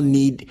critical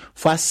need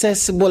for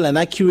accessible and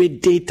accurate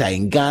data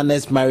in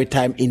Ghana's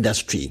maritime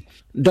industry.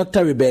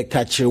 Dr.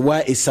 Rebecca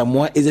Chirwa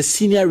Isamoah is a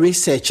senior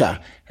researcher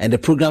and the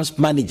program's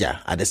manager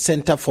at the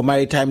Center for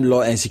Maritime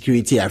Law and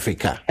Security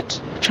Africa.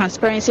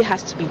 Transparency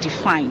has to be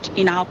defined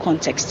in our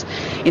context,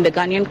 in the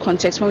Ghanaian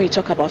context. When we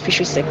talk about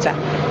fisheries sector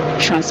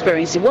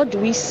transparency, what do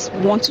we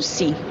want to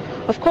see?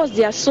 Of course,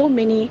 there are so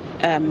many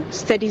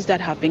studies that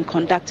have been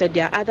conducted.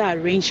 There are other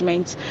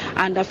arrangements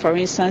under, for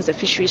instance, the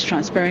Fisheries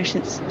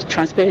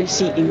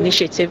Transparency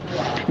Initiative.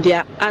 There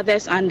are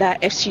others under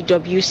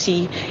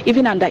FCWC,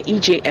 even under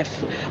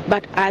EJF.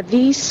 But are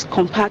these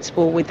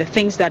compatible with the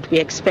things that we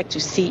expect to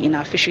see in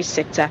our fisheries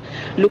sector,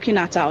 looking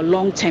at our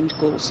long-term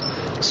goals?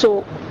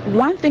 So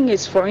one thing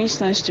is, for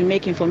instance, to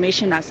make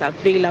information as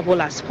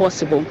available as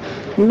possible,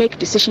 make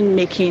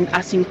decision-making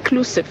as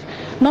inclusive,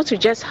 not to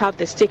just have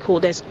the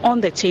stakeholders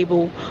on the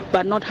table,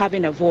 but not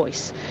having a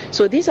voice.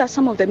 So these are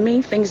some of the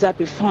main things that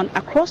we found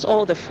across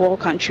all the 4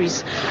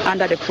 countries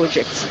under the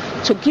project,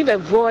 to give a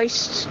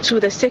voice to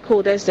the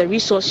stakeholders, the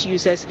resource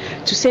users,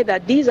 to say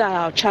that these are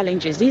our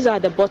challenges, these are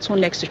the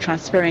bottlenecks to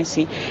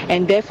transparency,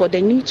 and therefore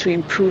they need to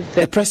improve.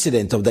 The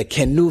president of the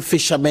Canoe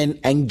Fishermen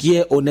and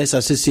Gear Owners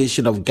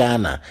Association of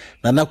Ghana,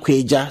 Nana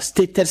Kweja,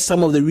 stated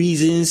some of the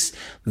reasons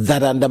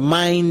that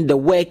undermine the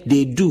work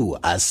they do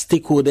as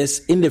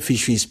stakeholders in the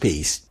fishery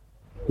space.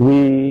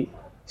 We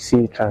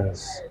see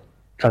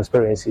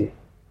transparency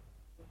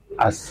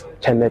as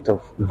tenet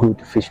of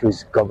good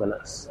fisheries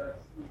governance.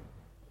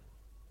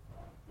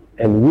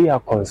 And we are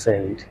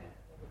concerned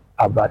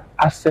about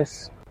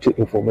access to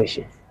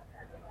information,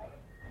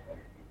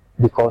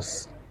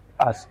 because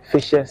as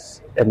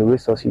fishers and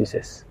resource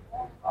users,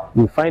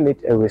 we find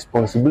it a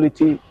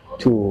responsibility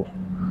to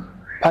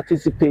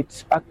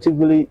participate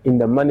actively in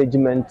the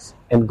management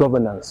and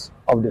governance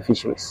of the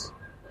fisheries.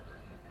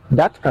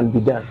 That can be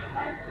done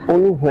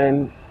only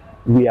when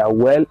we are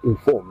well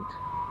informed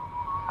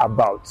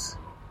about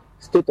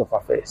state of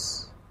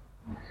affairs.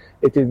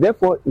 It is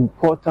therefore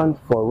important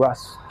for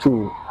us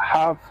to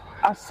have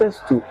access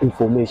to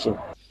information.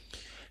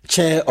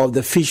 Chair of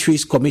the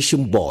Fisheries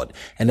Commission Board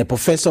and a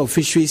professor of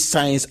fisheries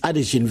science at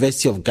the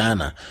University of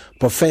Ghana,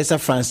 Professor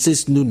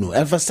Francis Nunu,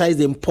 emphasized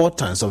the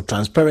importance of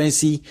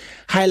transparency,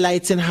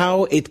 highlighting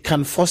how it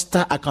can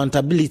foster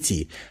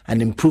accountability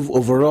and improve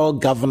overall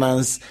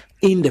governance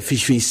in the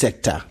fisheries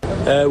sector.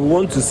 We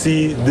want to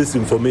see this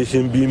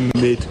information being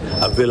made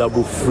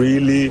available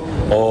freely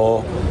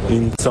or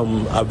in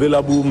some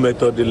available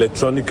method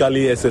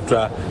electronically,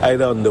 etc.,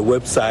 either on the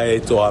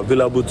website or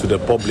available to the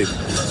public,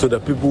 so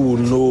that people will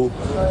know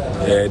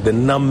the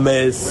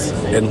numbers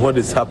and what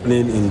is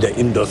happening in the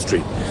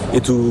industry.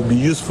 It will be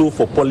useful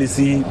for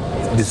policy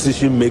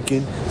decision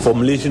making,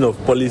 formulation of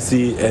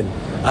policy, and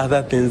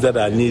other things that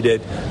are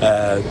needed,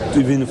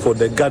 even for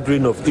the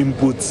gathering of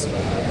inputs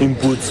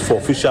for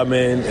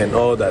fishermen and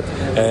all that.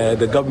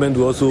 The government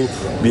will also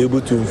be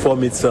able to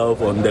inform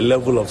itself on the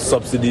level of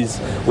subsidies,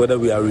 whether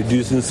we are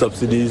reducing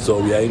subsidies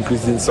or we are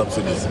increasing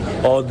subsidies.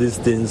 All these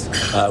things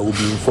will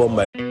be informed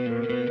by.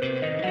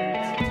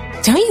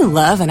 Don't you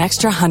love an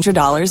extra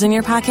 $100 in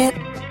your pocket?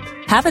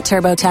 Have a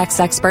TurboTax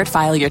expert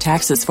file your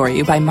taxes for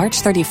you by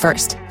March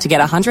 31st to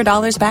get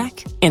 $100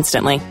 back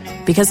instantly.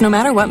 Because no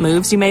matter what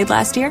moves you made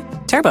last year,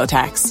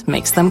 TurboTax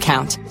makes them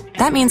count.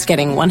 That means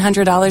getting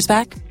 $100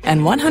 back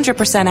and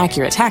 100%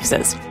 accurate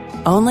taxes,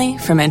 only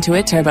from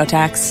Intuit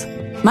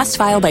TurboTax. Must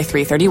file by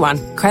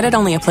 3/31. Credit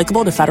only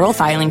applicable to federal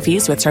filing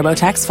fees with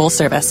TurboTax full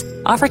service.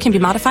 Offer can be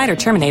modified or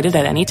terminated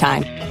at any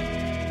time.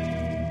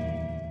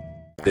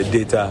 The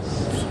data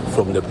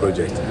from the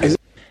project.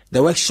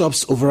 The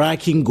workshop's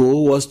overarching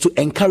goal was to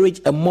encourage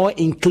a more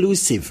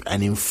inclusive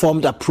and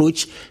informed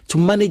approach to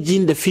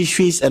managing the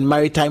fisheries and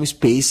maritime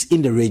space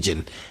in the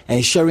region,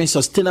 ensuring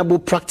sustainable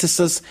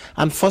practices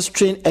and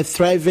fostering a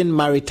thriving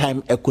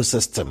maritime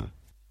ecosystem.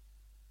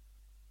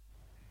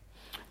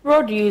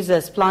 Road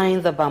users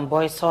plying the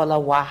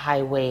Bamboy-Solawa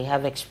Highway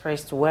have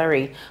expressed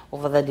worry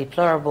over the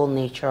deplorable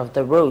nature of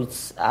the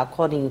roads.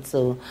 According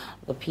to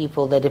the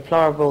people, the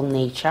deplorable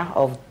nature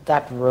of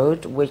that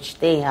road, which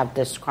they have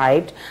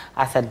described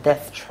as a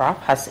death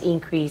trap, has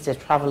increased the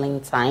traveling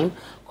time,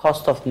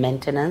 cost of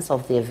maintenance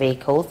of their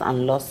vehicles,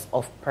 and loss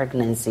of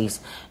pregnancies.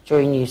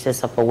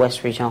 JoyNews' Upper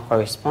West Region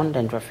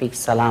correspondent Rafiq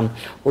Salam,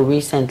 who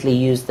recently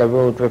used the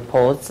road,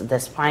 reports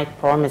despite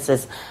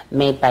promises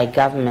made by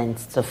government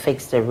to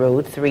fix the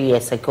road 3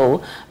 years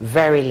ago,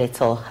 very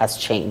little has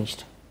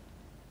changed.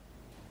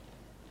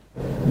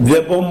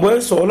 The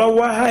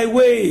Bamboy-Solawa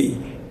Highway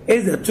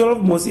is the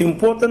 12th most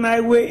important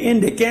highway in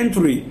the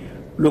country,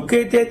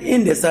 located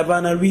in the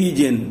Savannah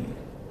region.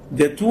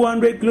 The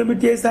 200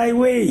 kilometers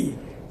highway,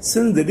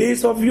 since the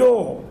days of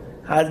yore,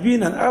 has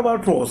been an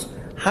albatross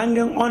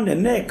hanging on the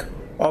neck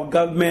of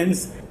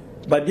governments,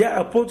 but their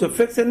approach to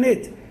fixing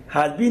it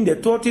has been the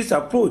tortoise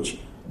approach,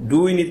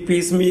 doing it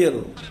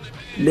piecemeal.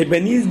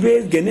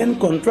 Lebanese-based Ghanaian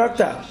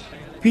contractor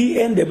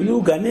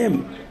PNW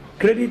Ghanem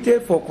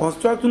credited for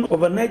constructing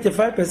over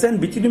 95%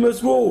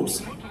 bituminous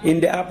roads in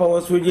the Upper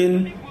West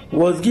region,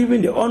 was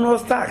given the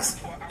honors tax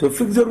to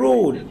fix the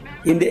road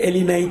in the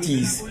early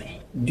 90s.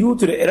 Due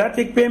to the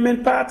erratic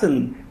payment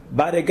pattern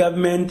by the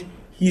government,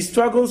 he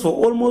struggles for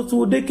almost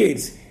 2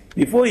 decades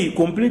before he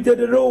completed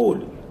the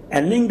road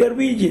and linked the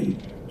region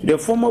to the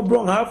former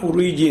Brong-Ahafo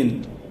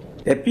region.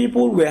 The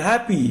people were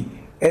happy,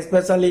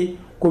 especially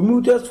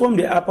commuters from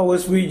the Upper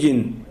West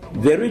region.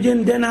 The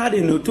region then had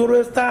a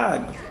notorious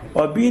tag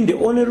of being the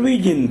only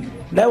region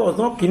that was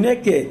not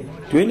connected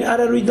to any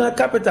other regional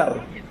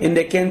capital in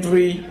the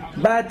country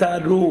by a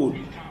third road.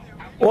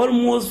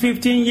 Almost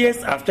 15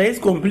 years after its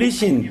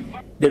completion,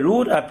 the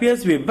road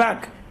appears to be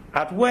back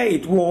at where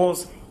it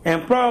was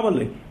and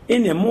probably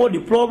in a more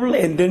deplorable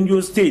and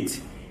dangerous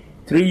state.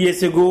 3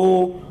 years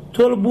ago,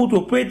 toll booth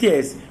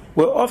operators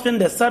were often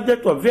the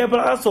subject of verbal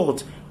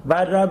assault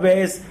by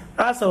drivers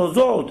as a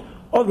result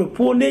of the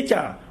poor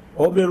nature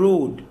of the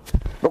road.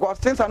 Because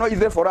things are not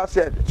easy for us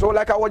here. So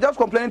like I was just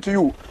complaining to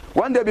you,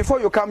 one day before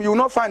you come, you will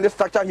not find this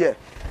structure here.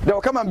 They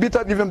will come and beat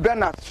us, even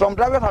burn us. Some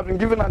drivers have been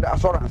given us the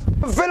assurance.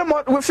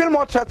 We feel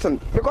more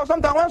threatened. Because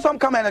sometimes when some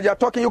come and they are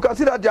talking, you can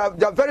see that they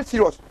are very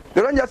serious.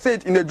 They don't just say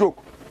it in a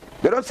joke.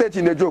 They don't say it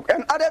in a joke.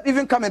 And others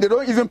even come and they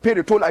don't even pay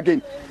the toll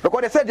again.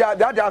 Because they said they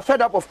are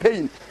fed up of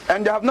paying.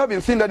 And they have not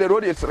been seen that the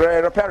road is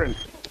repairing.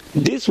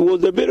 This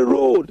was the very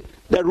road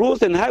that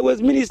Roads and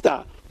Highways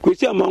Minister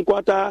Kwesi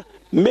Amankwata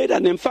made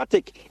an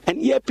emphatic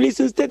and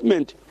ear-pleasing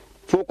statement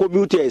for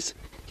commuters.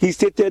 He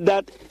stated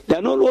that they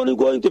are not only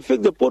going to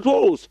fix the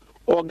potholes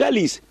or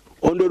gullies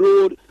on the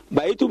road,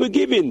 but it will be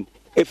given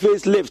a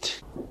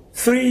facelift.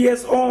 3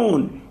 years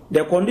on,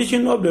 the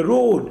condition of the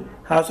road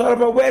has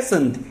however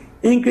worsened,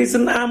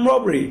 increasing armed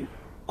robbery,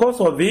 cost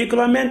of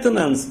vehicular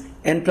maintenance,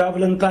 and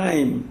traveling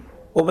time.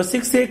 Over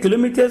 60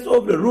 kilometers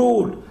of the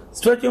road,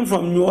 stretching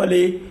from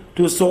Nuale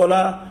to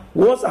Sola,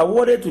 was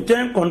awarded to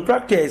 10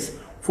 contractors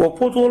for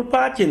pothole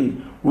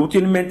patching,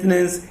 routine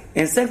maintenance,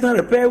 and sectional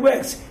repair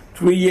works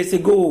 3 years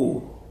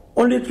ago.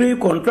 Only 3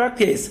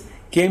 contractors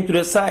came to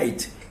the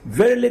site.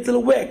 Very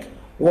little work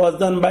was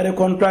done by the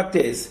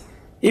contractors.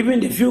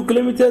 Even the few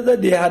kilometers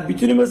that they had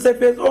bituminous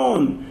surface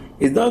on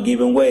is now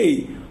giving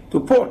way to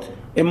pot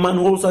and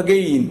manholes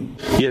again.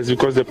 Yes,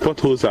 because the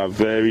potholes are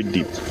very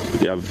deep.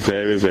 They are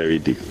very, very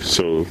deep.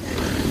 So,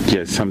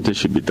 yes, something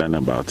should be done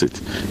about it.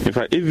 In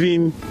fact,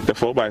 even the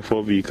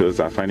 4x4 vehicles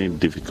are finding it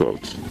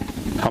difficult.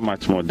 How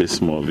much more this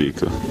small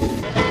vehicle?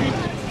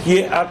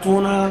 Here at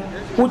Tuna,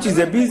 which is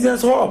the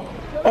business hub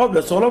of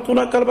the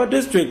Sola-Tuna-Kalaba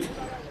district,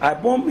 I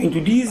bump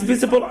into these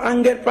visible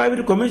angered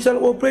private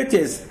commercial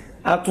operators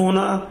at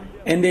Tuna,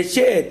 and they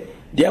shared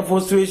their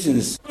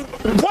frustrations.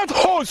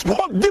 Potholes,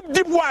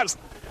 deep ones.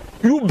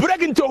 You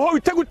break into a hole,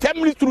 it takes you 10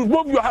 minutes to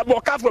remove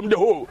your car from the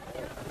hole.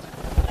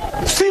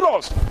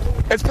 Serious,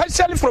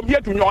 especially from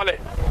here to Nyole.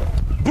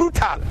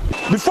 Brutal.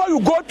 Before you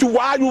go to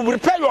Wa, you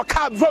repair your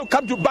car before you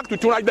come back to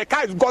Tuna. The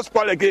car is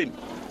gospel again.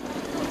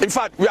 In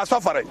fact, we are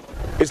suffering.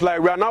 It's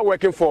like we are now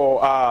working for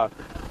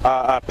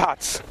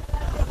parts.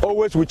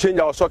 Always we change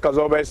our shock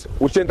absorbers,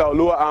 we change our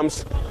lower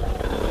arms,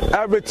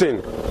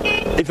 everything.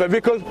 If a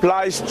vehicle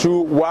flies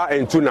through Wa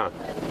and Tuna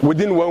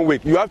within 1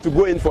 week, you have to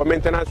go in for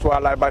maintenance for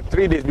like about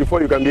 3 days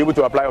before you can be able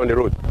to apply on the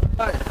road.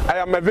 I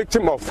am a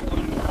victim of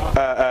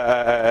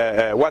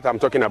what I'm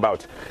talking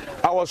about.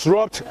 I was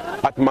robbed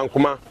at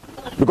Mankuma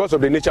because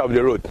of the nature of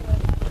the road.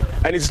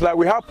 And it's like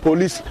we have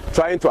police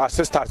trying to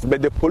assist us,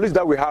 but the police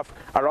that we have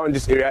around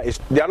this area,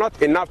 they are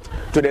not enough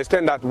to the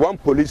extent that one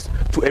police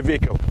to a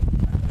vehicle.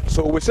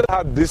 So we still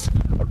have these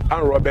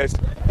armed robbers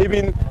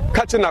even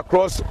catching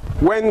across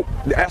when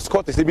the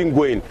escort is even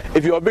going.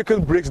 If your vehicle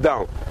breaks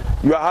down,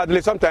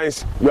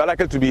 sometimes you are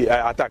likely to be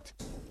attacked.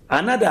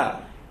 Another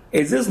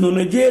is this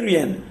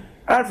Nigerian,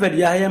 Alfred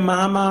Yahya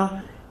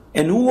Mahama,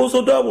 and who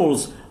also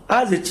doubles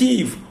as the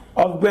chief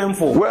of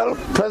Gwenfo. Well,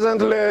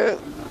 presently,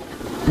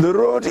 the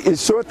road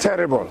is so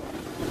terrible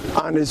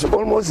and it's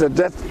almost a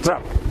death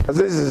trap.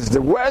 This is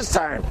the worst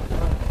time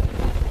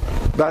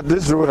that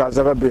this road has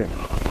ever been.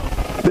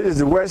 This is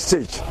the worst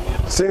stage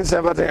since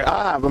everything.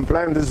 I have been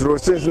playing this road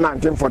since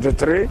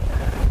 1943,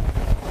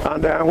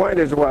 and when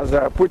it was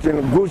put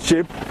in good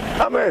shape,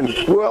 I mean,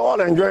 we were all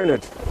enjoying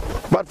it.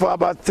 But for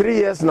about 3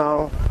 years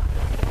now,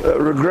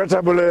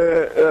 regrettably,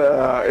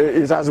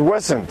 it has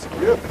worsened.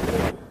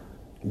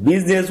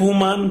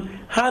 Businesswoman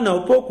Hannah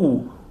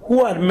Opoku,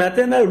 who had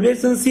maternal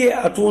relations here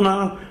at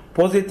Tuna,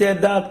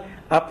 posited that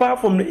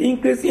apart from the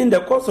increase in the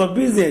cost of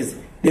business,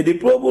 the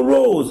deplorable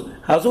roads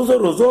has also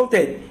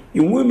resulted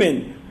in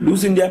women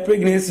losing their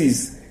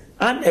pregnancies.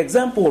 An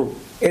example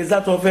is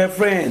that of her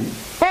friend.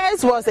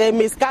 Hers was a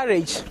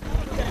miscarriage.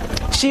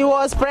 She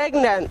was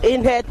pregnant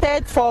in her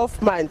 3rd,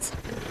 4th month.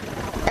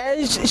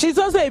 And she's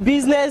also a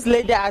business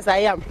lady as I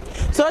am.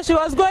 So she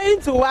was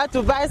going to work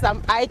to buy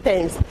some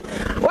items.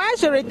 When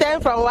she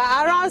returned from work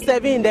around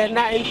 7 in the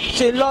night,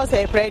 she lost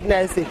her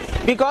pregnancy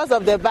because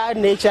of the bad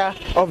nature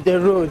of the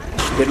road.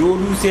 The road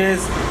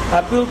users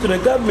appeal to the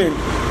government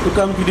to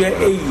come to their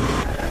aid.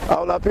 I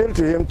will appeal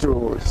to him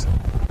to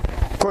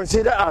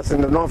consider us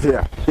in the north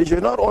here. He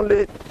should not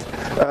only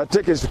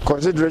take into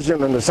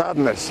consideration on the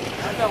sadness.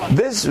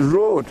 This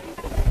road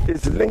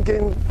is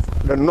linking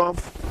the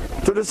north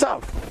to the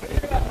south,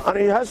 and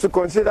he has to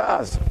consider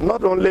us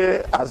not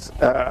only as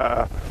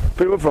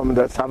people from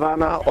the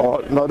savannah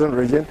or northern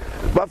region,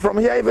 but from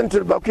here even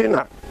to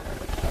Burkina.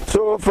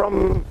 So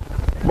from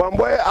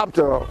Bamboy up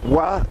to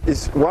Wa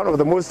is one of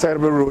the most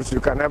terrible roads you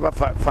can ever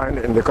find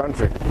in the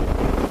country.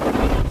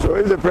 So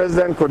if the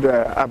president could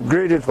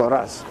upgrade it for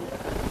us,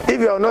 if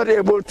you are not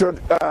able to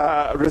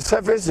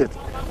resurface it,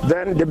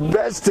 then the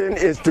best thing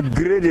is to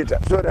grade it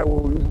so that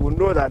we will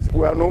know that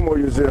we are no more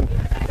using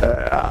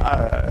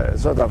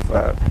sort of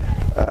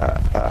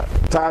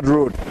tarred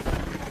road.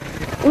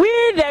 We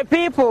the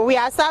people, we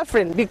are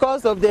suffering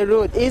because of the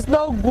road. It's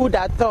not good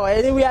at all,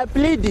 and we are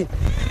pleading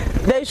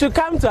they should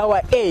come to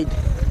our aid,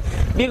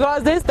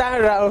 because this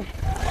time around,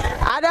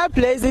 other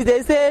places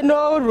they say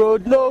no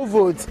road, no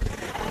vote,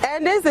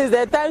 and this is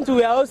the time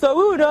to also,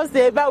 we will not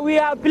say, but we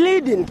are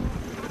pleading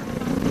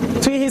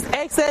to His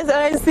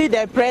Excellency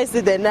the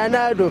President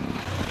Nanado.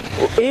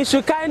 He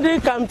should kindly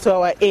come to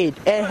our aid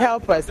and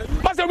help us.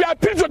 Master, we are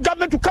appealing to the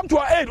government to come to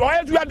our aid, or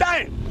else we are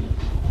dying.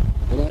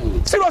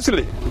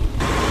 Seriously.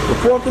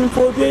 Reporting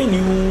for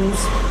JoyNews,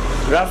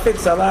 Rafik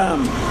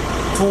Salam,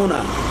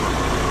 Tuna.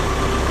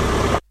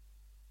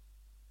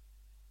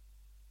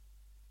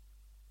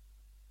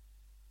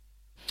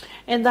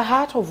 In the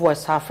heart of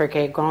West Africa,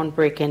 a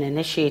groundbreaking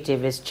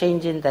initiative is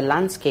changing the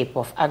landscape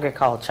of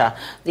agriculture.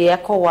 The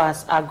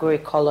ECOWAS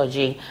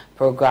Agroecology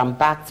Program,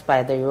 backed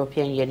by the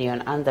European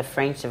Union and the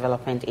French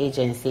Development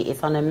Agency,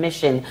 is on a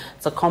mission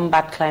to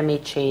combat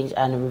climate change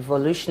and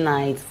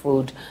revolutionize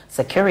food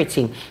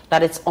security.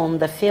 That it's on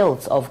the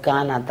fields of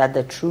Ghana that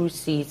the true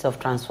seeds of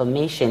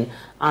transformation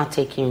are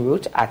taking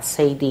root at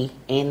Saidi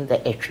in the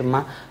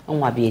Etrima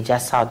and Wabieja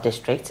South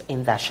District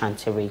in the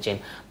Ashanti region.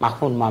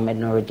 Mahmoud Mohamed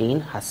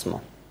Nuruddin has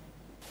more.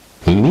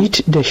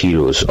 Meet the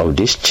heroes of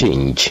this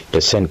change: the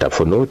Center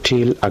for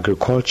No-Till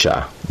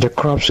Agriculture, the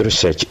Crops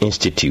Research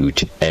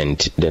Institute, and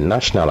the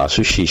National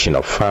Association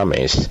of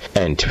Farmers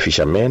and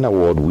Fishermen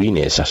Award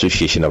Winners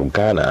Association of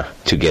Ghana.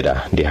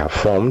 Together, they have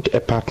formed a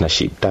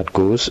partnership that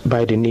goes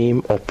by the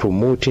name of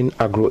Promoting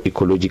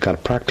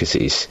Agroecological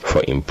Practices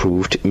for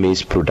Improved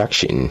Maize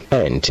Production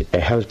and a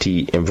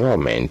Healthy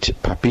Environment,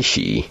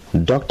 PAPISHI.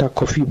 Dr.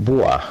 Kofi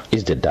Boa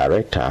is the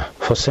director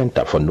for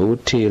Center for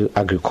No-Till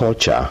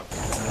Agriculture.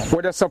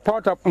 With the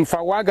support of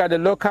Mfawaga, the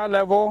local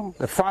level,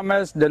 the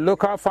farmers, the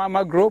local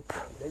farmer group,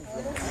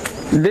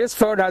 this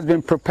field has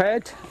been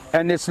prepared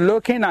and it's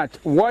looking at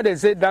what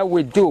is it that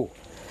we do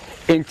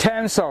in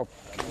terms of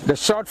the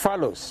short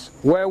fallows,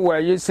 where we're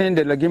using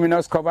the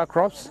leguminous cover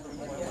crops,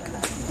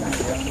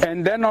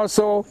 and then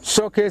also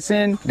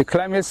showcasing the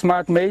climate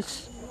smart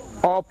maize,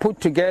 all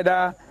put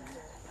together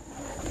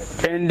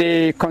in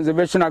the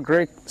conservation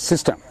agri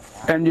system.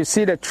 And you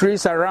see the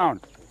trees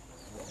around.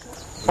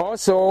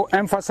 Also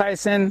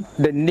emphasizing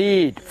the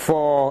need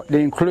for the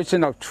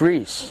inclusion of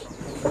trees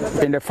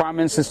in the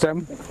farming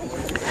system.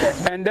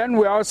 And then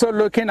we're also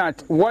looking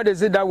at what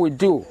is it that we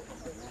do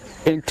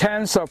in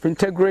terms of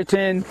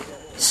integrating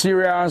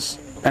cereals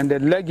and the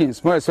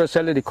legumes, more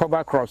especially the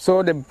cover crops.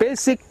 So the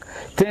basic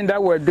thing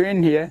that we're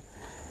doing here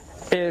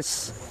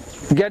is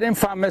getting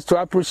farmers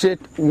to appreciate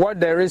what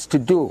there is to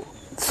do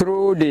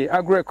through the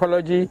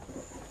agroecology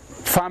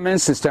farming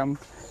system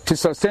to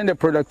sustain the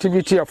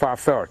productivity of our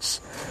fields.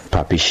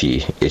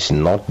 PAPISHI is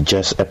not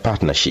just a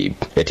partnership,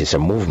 it is a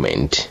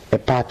movement. A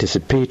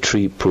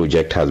participatory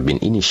project has been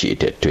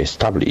initiated to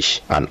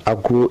establish an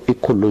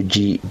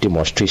agroecology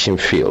demonstration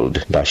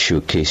field that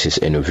showcases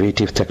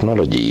innovative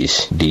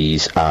technologies.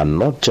 These are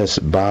not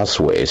just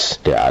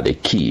buzzwords, they are the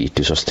key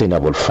to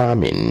sustainable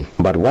farming.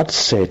 But what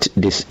sets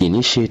this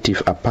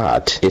initiative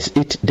apart is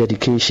its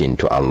dedication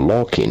to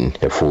unlocking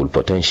the full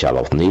potential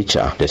of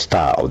nature. The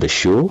star of the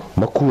show,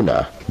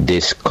 Makuna.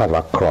 This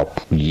cover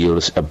crop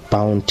yields a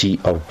bounty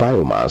of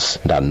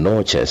biomass that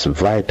nurtures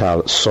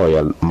vital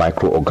soil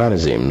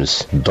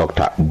microorganisms.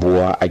 Dr.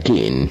 Boa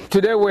again.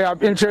 Today we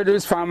have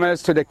introduced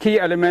farmers to the key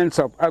elements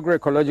of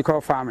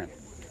agroecological farming.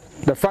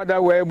 The further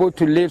we're able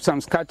to leave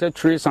some scattered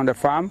trees on the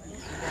farm,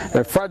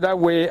 the further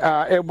we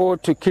are able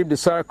to keep the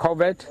soil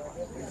covered,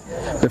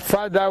 the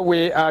further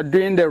we are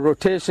doing the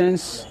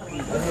rotations,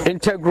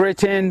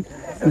 integrating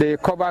the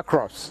cover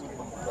crops,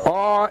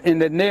 all in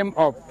the name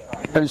of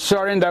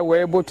ensuring that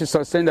we're able to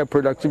sustain the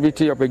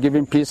productivity of a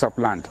given piece of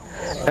land.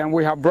 And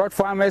we have brought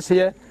farmers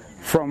here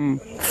from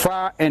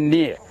far and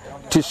near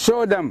to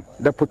show them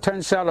the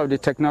potential of the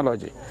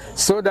technology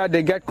so that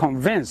they get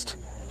convinced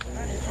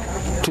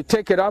to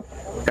take it up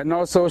and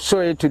also show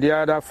it to the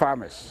other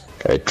farmers.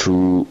 A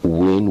true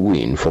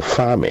win-win for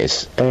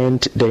farmers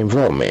and the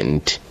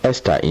environment.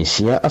 Esther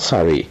Insia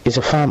Asari is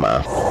a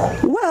farmer.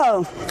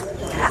 Well,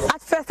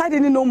 at first I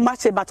didn't know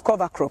much about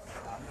cover crop.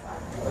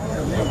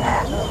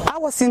 I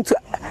was into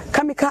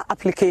chemical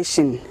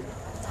application.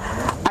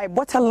 I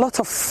bought a lot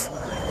of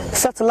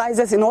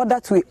fertilizers in order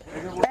to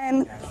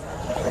earn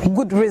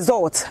good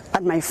results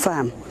at my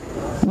farm.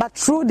 But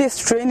through this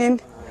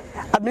training,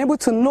 I've been able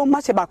to know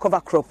much about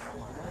cover crop,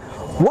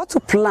 what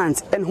to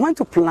plant and when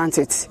to plant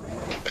it.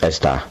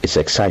 Esther is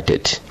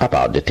excited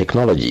about the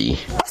technology.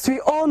 As we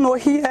all know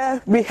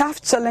here, we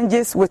have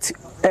challenges with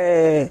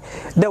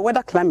the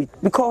weather climate,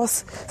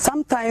 because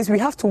sometimes we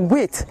have to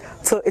wait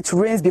till it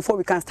rains before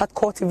we can start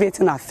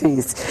cultivating our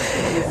things.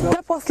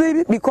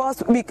 Purposely,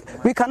 because we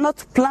cannot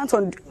plant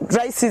on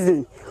dry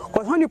season.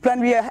 Because when you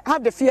plant, we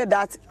have the fear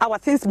that our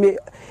things may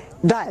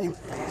die.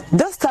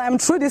 This time,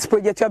 through this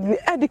project, we have been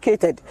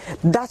educated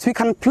that we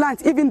can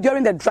plant even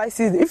during the dry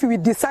season if we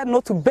decide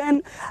not to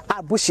burn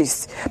our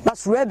bushes,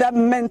 but rather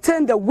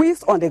maintain the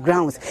weeds on the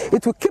ground.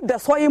 It will keep the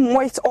soil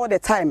moist all the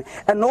time,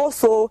 and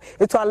also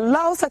it will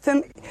allow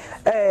certain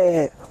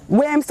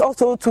worms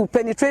also to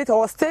penetrate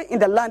or stay in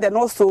the land and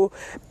also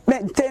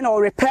maintain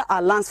or repair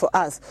our lands for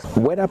us.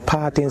 Weather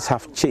patterns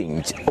have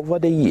changed over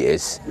the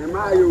years,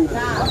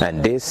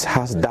 and this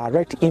has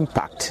direct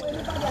impact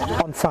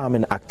on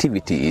farming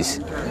activities.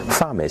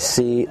 Farmers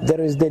say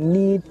there is the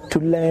need to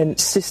learn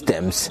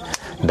systems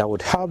that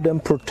would help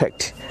them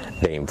protect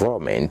the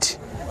environment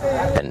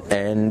and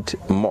earn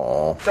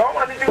more.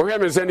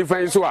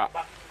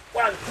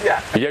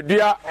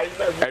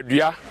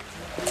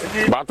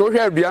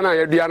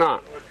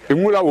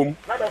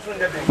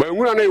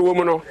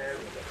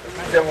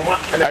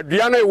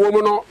 Aduana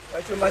ewo no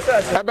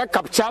ebe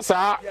capture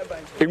saa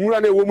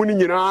enwura na ewo mu ni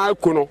nyina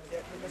kuno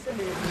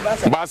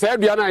ba saa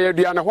aduana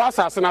ya ho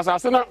asase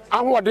na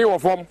ahode wo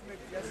fom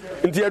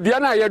nti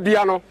aduana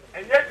ya no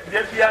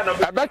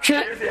ebe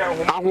twe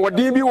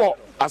ahode bi wo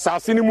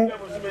asase ni mu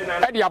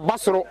e de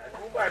abasoro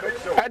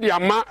e de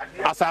ama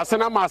asase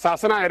na ma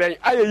asase na yere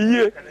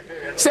ayeyie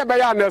se be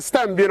ya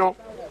understand bi no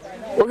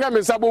o hwe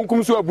me sabo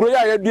nkum so aburo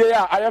ya dua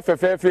ya aye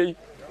fefefe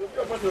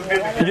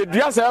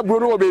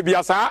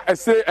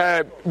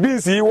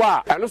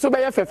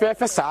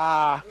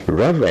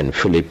Reverend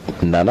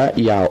Philip Nana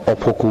Yao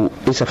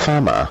Opoku is a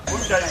farmer.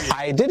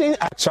 I didn't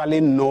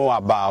actually know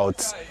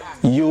about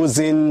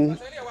using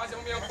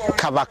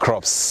cover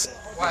crops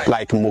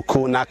like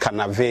mucuna,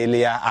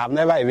 cannavelia. I've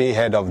never even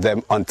heard of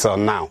them until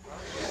now.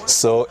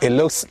 So it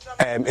looks,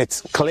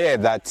 it's clear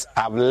that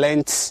I've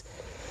learned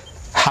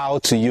how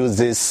to use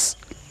this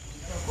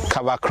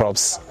cover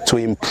crops to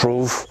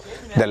improve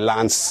the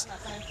land's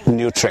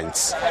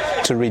nutrients,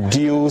 to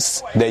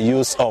reduce the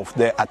use of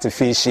the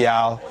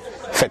artificial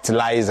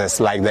fertilizers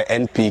like the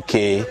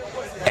NPK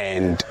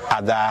and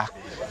other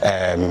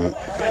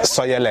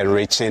soil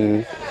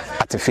enriching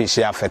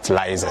artificial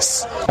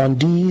fertilizers. On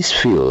these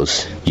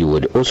fields, you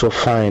would also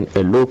find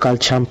a local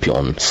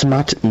champion,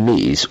 smart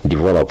maize,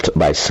 developed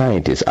by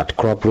scientists at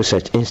Crop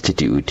Research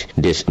Institute.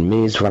 This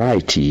maize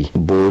variety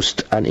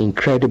boasts an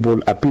incredible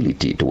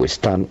ability to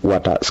withstand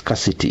water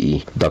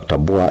scarcity. Dr.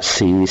 Boa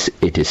says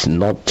it is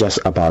not just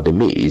about the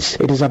maize,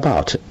 it is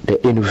about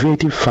the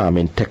innovative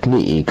farming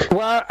technique.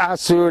 Well,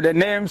 as to the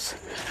names,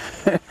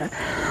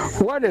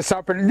 what is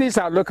happening, these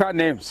are local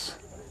names,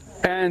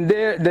 and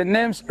the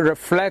names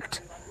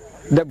reflect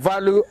the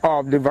value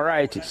of the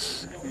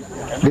varieties.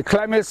 The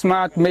climate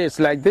smart maize,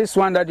 like this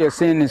one that you're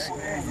seeing, is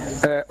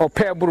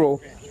Ope Buro.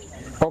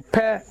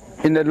 Ope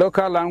in the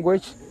local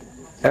language,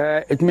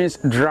 it means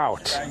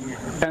drought.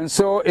 And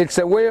so it's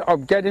a way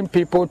of getting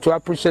people to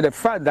appreciate the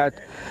fact that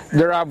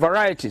there are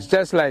varieties,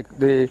 just like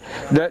there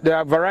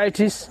are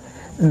varieties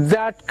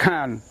that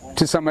can,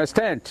 to some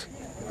extent,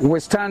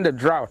 withstand the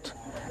drought.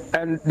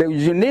 And the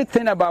unique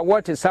thing about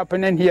what is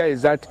happening here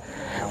is that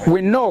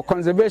we know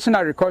conservation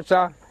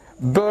agriculture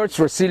builds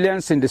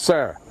resilience in the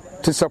soil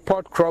to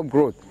support crop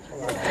growth.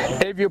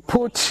 If you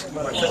put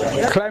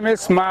climate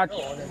smart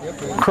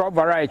crop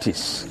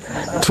varieties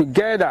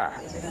together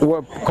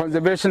with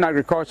conservation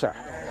agriculture,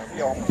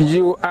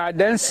 you are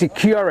then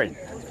securing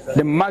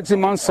the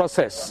maximum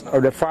success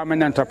of the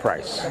farming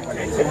enterprise.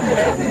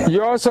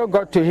 You also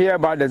got to hear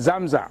about the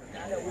Zamza.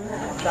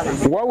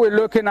 What we're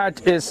looking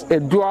at is a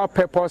dual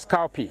purpose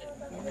cowpea.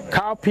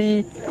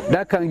 Cowpea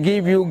that can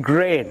give you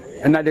grain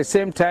and at the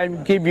same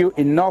time give you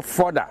enough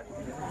fodder,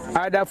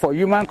 either for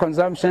human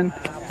consumption,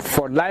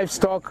 for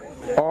livestock,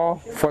 or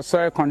for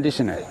soil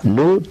conditioning.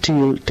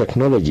 No-till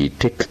technology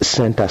takes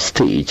center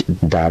stage,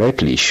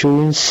 directly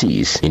showing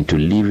seeds into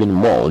living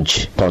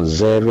mulch,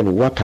 conserving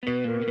water.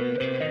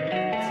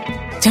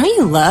 Don't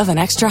you love an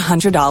extra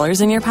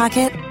 $100 in your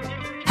pocket?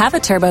 Have a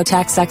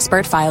TurboTax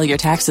expert file your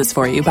taxes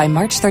for you by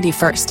March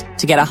 31st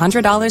to get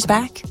 $100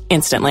 back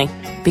instantly.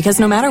 Because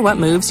no matter what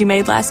moves you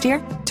made last year,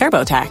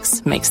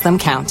 TurboTax makes them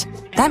count.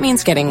 That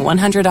means getting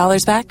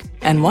 $100 back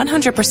and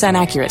 100%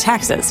 accurate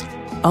taxes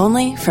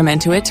only from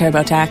Intuit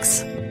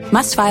TurboTax.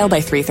 Must file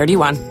by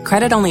 3/31.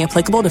 Credit only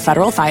applicable to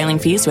federal filing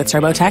fees with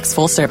TurboTax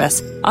full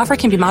service. Offer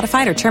can be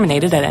modified or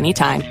terminated at any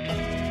time.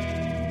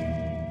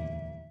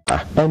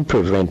 and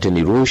preventing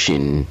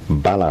erosion.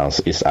 Balance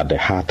is at the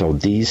heart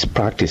of these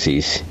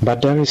practices,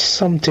 but there is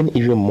something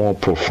even more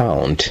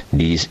profound.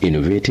 These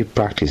innovative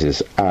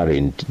practices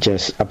aren't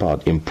just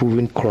about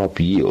improving crop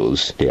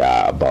yields, they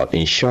are about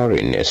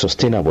ensuring a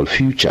sustainable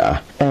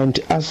future. And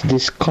as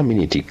this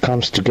community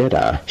comes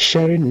together,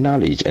 sharing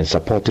knowledge and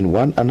supporting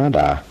one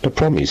another, the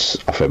promise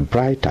of a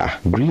brighter,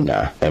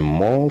 greener, and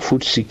more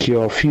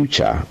food-secure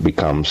future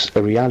becomes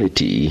a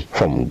reality.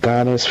 From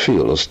Ghana's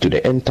fields to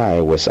the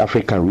entire West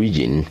African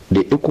region,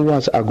 the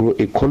ECOWAS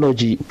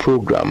Agroecology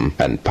Program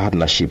and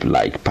partnership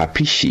like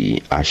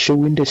Papishi are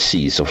showing the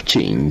seeds of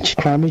change.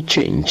 Climate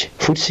change,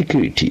 food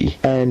security,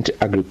 and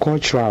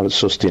agricultural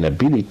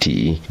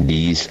sustainability,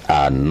 these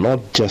are not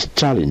just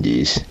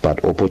challenges,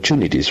 but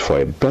opportunities for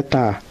a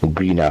better,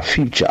 greener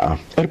future.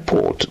 A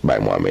report by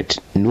Mohamed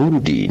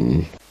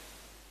Nuruddin.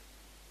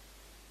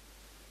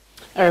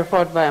 A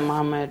report by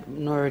Mohamed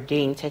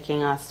Nuruddin,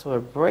 taking us to a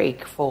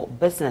break for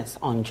business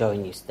on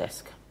JoyNews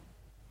Desk.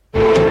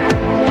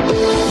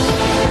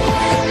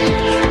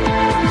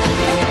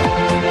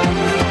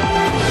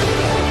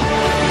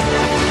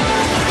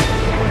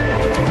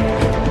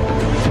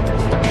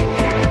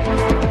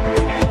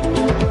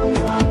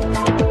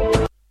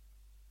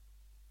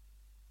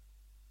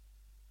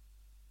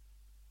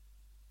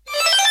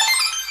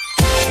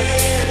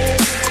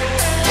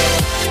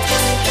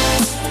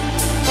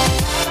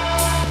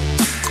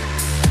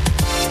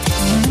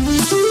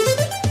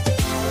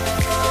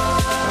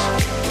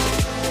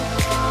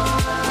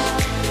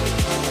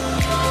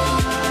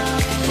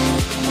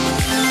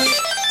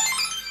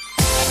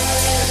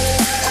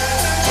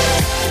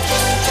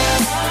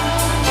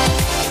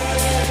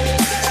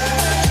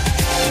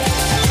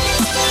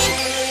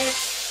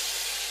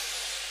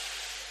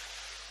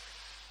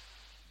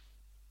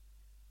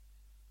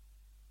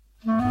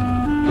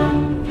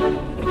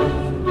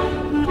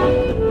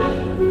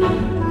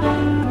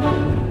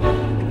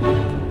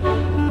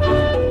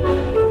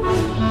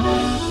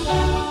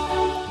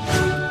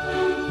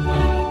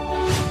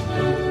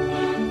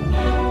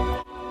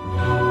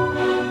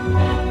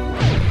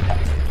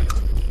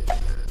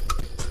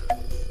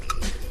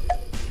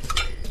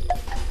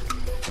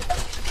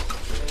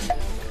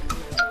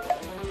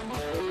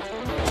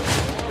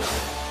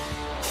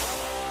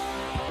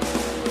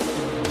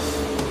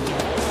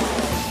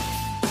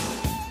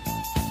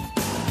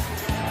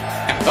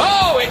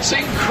 It's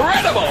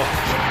incredible!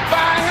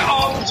 Bang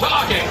on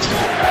target!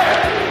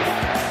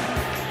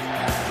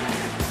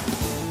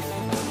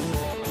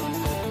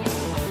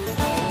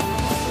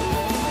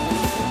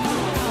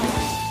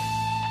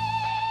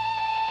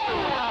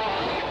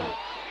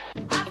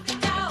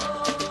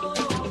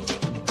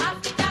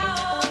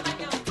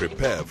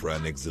 Prepare for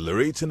an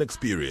exhilarating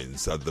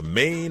experience at the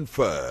main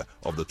fair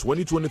of the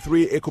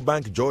 2023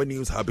 EcoBank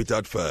JoyNews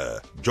Habitat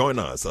Fair. Join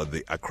us at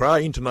the Accra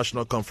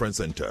International Conference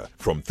Center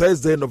from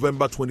Thursday,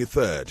 November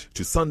 23rd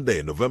to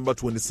Sunday, November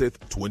 26th,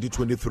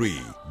 2023.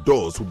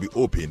 Doors will be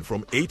open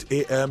from 8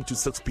 a.m. to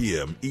 6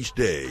 p.m. each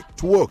day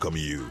to welcome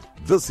you.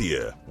 This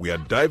year, we are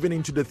diving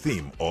into the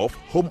theme of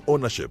home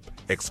ownership,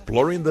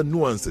 exploring the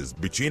nuances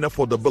between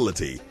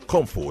affordability,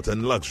 comfort,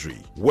 and luxury.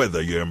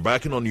 Whether you're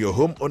embarking on your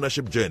home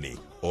ownership journey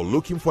or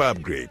looking for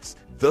upgrades,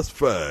 this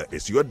fair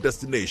is your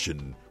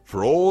destination.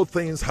 For all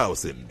things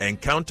housing,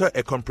 encounter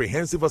a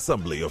comprehensive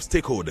assembly of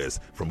stakeholders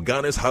from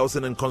Ghana's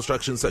housing and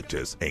construction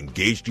sectors.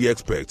 Engage the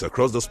experts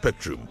across the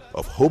spectrum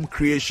of home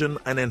creation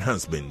and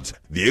enhancement.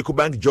 The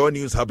EcoBank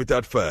JoyNews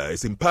Habitat Fair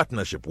is in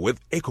partnership with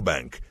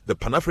EcoBank, the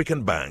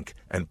Pan-African Bank,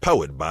 and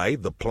powered by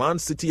the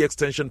Planned City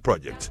Extension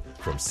Project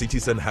from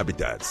Cities and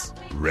Habitats.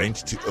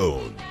 Rent to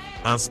own.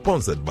 And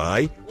sponsored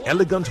by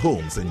Elegant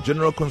Homes and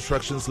General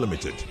Constructions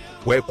Limited,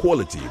 where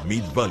quality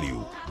meets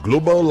value.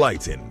 Global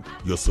Lighting,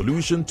 your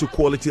solution to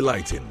quality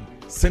lighting.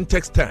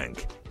 Syntex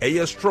Tank,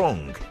 Air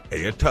Strong,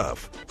 Air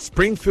Tough.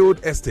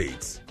 Springfield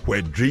Estates,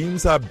 where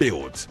dreams are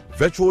built.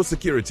 Virtual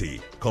Security,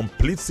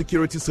 complete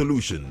security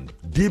solution.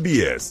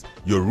 DBS,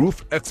 your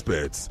roof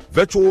experts.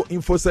 Virtual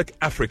InfoSec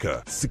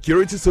Africa,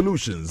 security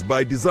solutions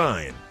by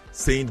design.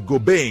 Saint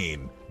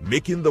Gobain,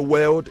 making the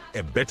world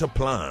a better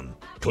plan.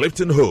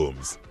 Clifton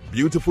Homes,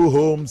 beautiful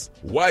homes,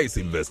 wise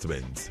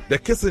investments. The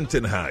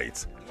Kissington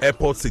Heights,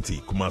 Airport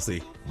City,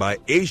 Kumasi, by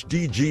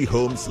HDG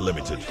Homes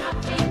Limited.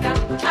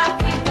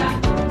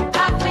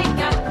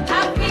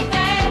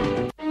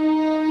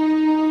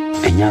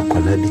 Enya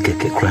kola bi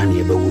keke krani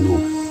ebe wunu.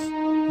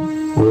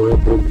 Wo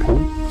popo.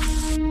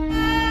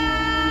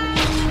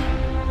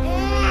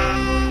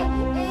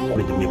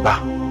 Me ba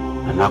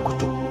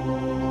anakoto.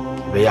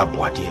 Be ya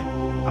boade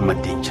ama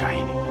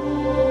denchai ni.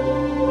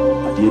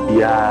 Ade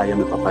bia ya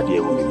me papa de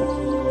ewu mi mo.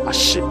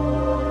 Ahye.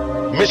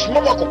 Meshimo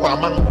ko kwa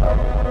man.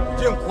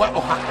 Jenkwa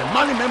oha e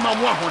mani me ma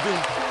mu ahoden.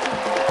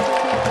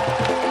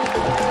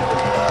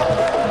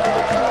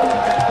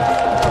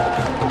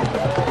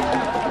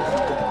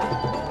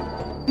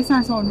 It's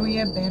not no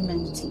year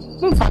payment.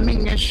 Who family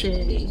nye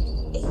share?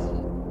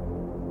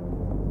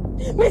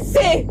 Me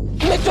say,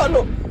 me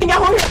jolo. Inga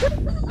ho.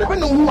 Le be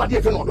no hu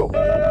ade fe no do.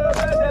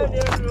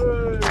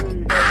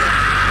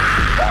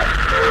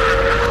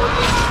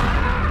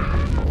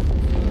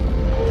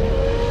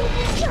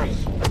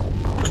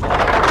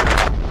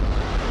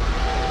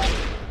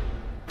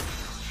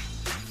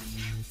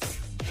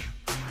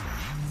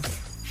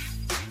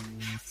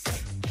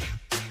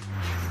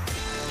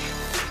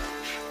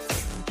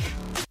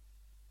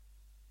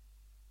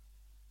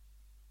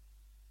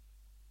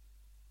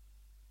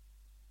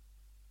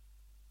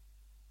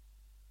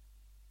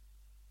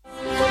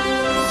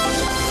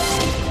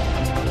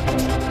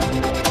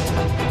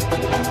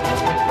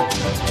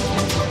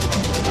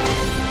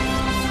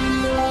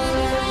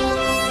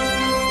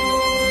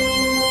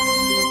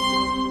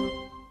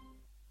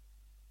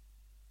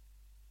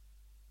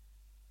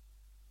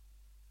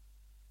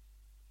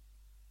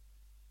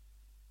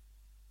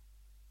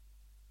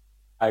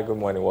 Hi, good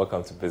morning.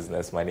 Welcome to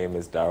Business. My name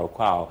is Darryl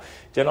Kwao.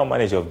 General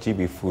Manager of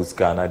GB Foods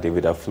Ghana,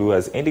 David Aflu,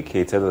 has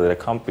indicated that the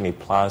company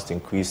plans to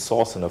increase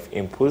sourcing of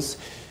inputs,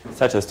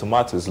 such as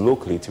tomatoes,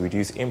 locally to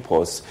reduce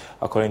imports.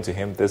 According to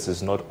him, this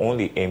is not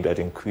only aimed at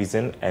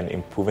increasing and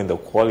improving the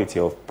quality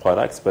of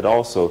products, but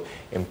also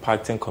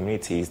impacting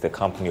communities the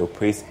company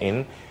operates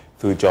in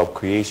through job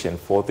creation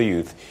for the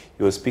youth.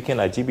 He was speaking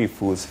at GB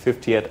Foods'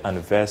 50th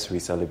anniversary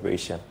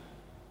celebration.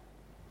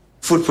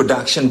 Food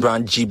production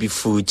brand GB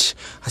Foods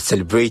has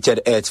celebrated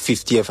its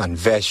 50th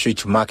anniversary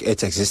to mark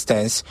its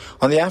existence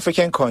on the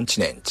African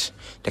continent.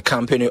 The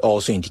company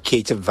also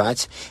indicated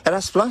that it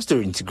has plans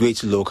to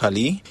integrate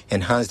locally,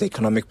 enhance the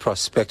economic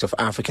prospect of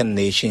African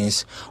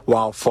nations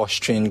while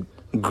fostering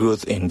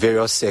growth in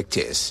various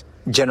sectors.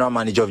 General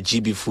Manager of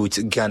GB Foods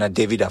Ghana,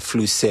 David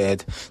Aflu,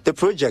 said the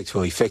project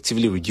will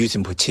effectively reduce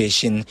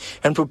importation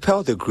and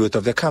propel the growth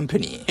of the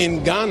company.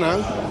 In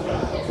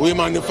Ghana, we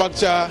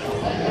manufacture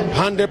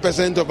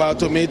 100% of our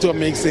tomato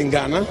mix in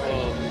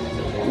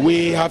Ghana.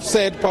 We have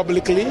said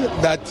publicly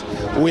that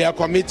we are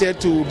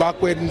committed to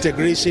backward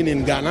integration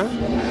in Ghana,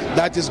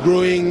 that is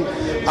growing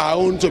our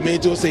own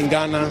tomatoes in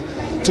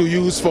Ghana to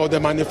use for the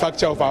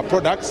manufacture of our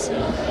products.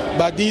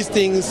 But these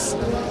things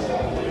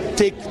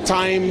take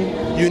time.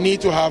 You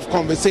need to have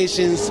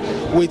conversations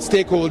with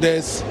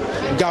stakeholders,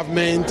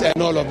 government,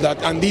 and all of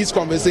that. And these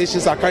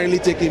conversations are currently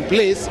taking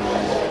place.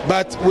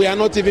 But we are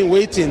not even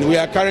waiting. We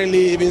are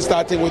currently even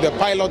starting with a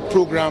pilot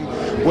program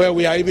where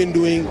we are even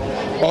doing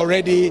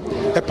already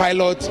a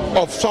pilot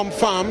of some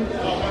farm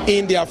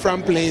in their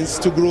farm plains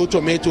to grow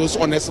tomatoes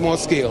on a small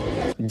scale.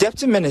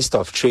 Deputy Minister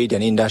of Trade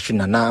and Industry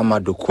Nana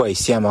Amadou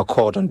Kwai-Siama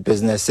called on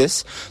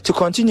businesses to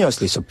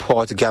continuously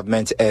support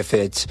government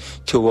efforts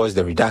towards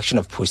the reduction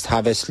of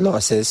post-harvest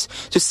losses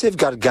to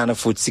safeguard Ghana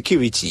food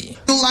security.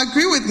 You'll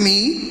agree with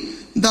me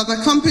that the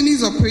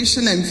company's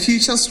operation and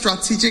future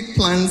strategic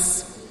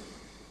plans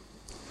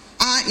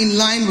are in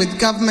line with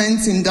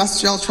government's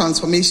industrial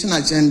transformation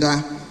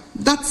agenda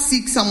that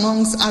seeks,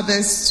 amongst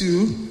others,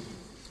 to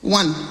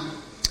 1.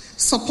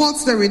 Support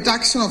the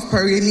reduction of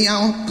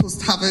perennial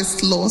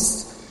post-harvest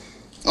loss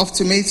of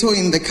tomato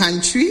in the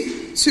country.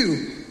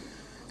 2.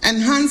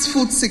 Enhance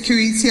food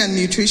security and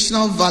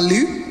nutritional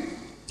value.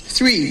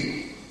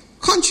 3.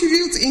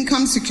 Contribute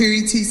income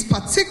securities,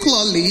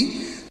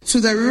 particularly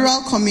to the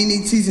rural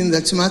communities in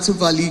the tomato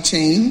value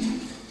chain.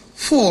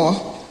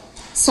 4.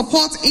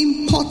 Support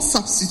import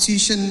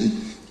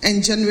substitution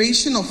and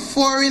generation of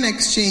foreign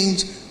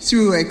exchange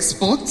through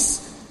exports.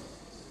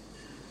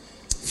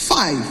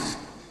 5.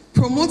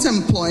 Promote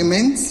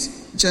employment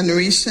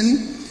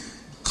generation,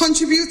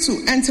 contribute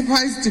to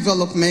enterprise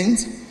development,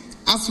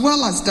 as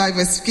well as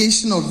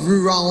diversification of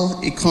rural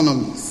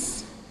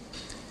economies.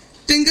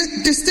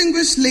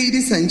 Distinguished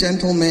ladies and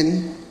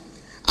gentlemen,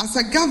 as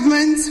a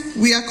government,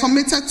 we are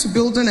committed to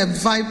building a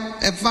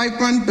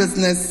vibrant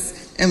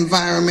business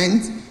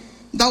environment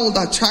that will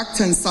attract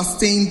and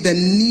sustain the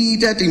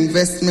needed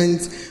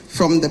investment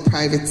from the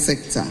private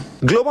sector.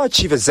 Global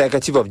Chief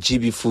Executive of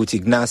GB Foods,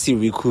 Ignacy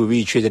Riku,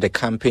 reiterated the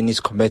company's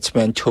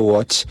commitment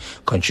towards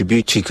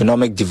contribute to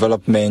economic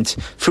development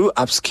through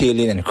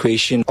upscaling and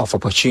creation of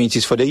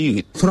opportunities for the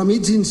youth. From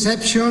its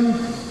inception,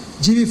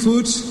 GB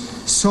Foods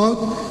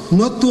sought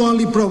not to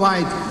only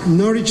provide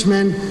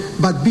nourishment,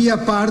 but be a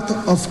part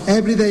of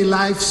everyday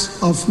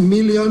lives of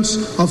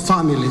millions of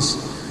families,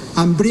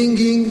 and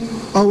bringing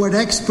our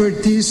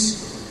expertise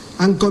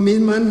and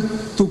commitment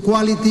to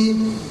quality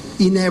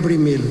in every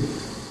meal.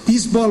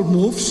 These bold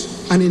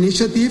moves and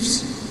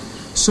initiatives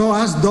saw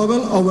us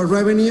double our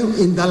revenue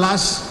in the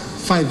last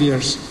 5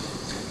 years.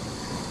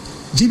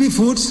 GB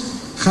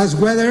Foods has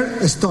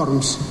weathered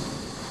storms,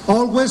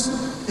 always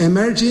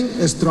emerging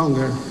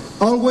stronger,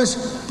 always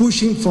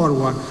pushing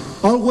forward,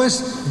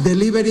 always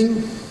delivering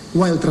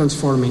while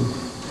transforming.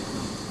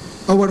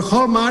 Our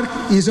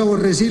hallmark is our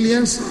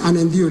resilience and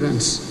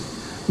endurance.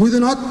 We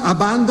do not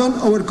abandon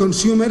our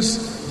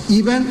consumers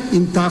even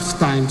in tough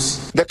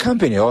times. The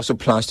company also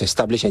plans to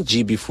establish a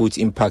GB Foods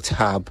Impact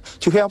Hub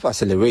to help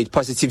accelerate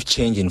positive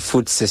change in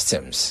food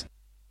systems.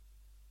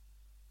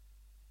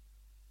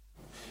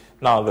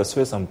 Now, the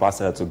Swiss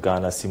ambassador to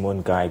Ghana,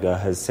 Simone Geiger,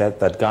 has said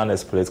that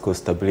Ghana's political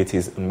stability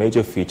is a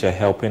major feature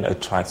helping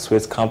attract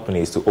Swiss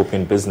companies to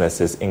open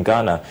businesses in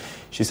Ghana.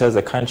 She says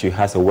the country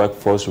has a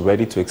workforce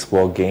ready to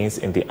explore gains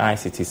in the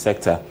ICT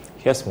sector.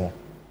 Here's more.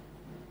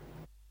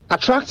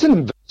 Attracting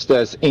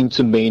investors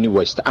into many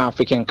West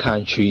African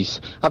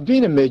countries have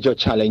been a major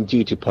challenge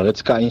due to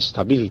political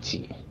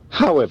instability.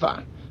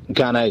 However,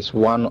 Ghana is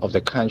one of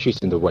the countries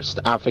in the West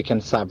African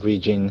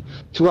sub-region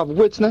to have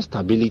witnessed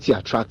stability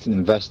attracting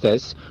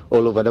investors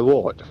all over the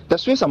world. The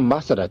Swiss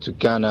ambassador to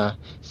Ghana,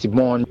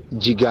 Simone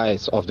Geiger,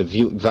 is of the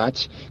view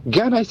that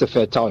Ghana is a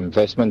fertile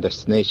investment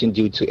destination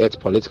due to its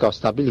political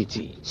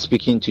stability.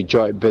 Speaking to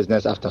Joy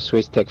Business after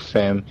Swiss tech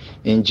firm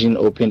Engine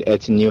opened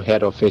its new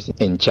head office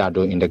in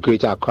Chado in the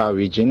Greater Accra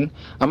region,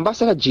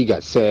 Ambassador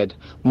Geiger said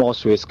more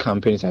Swiss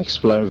companies are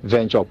exploring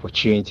venture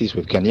opportunities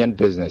with Ghanaian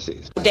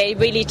businesses. They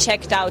really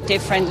checked out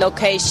different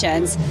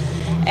locations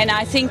And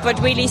I think what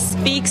really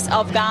speaks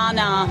of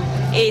Ghana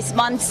is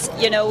once,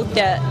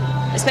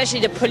 especially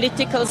the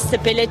political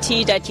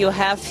stability that you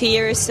have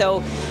here.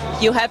 So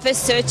you have a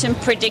certain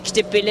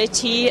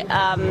predictability.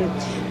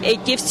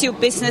 It gives you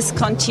business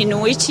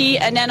continuity.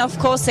 And then, of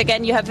course,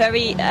 again, you have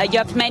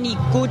many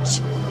good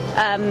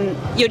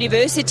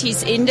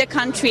universities in the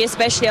country,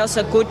 especially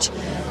also good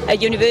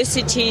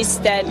universities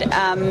that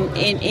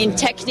in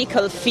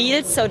technical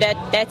fields, so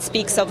that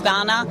speaks of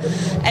Ghana.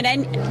 And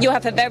then you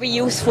have a very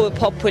youthful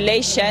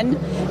population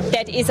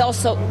that is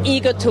also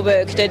eager to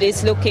work, that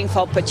is looking for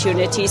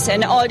opportunities.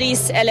 And all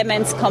these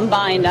elements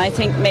combined, I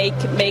think,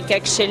 make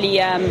actually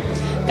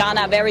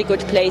Ghana a very good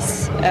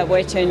place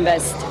where to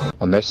invest.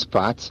 On this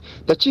part,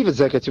 the Chief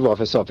Executive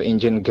Officer of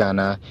Engine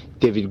Ghana,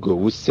 David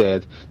Gowu,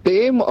 said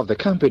the aim of the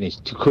company is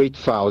to create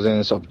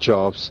thousands of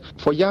jobs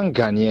for young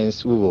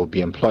Ghanaians who will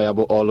be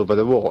employable all over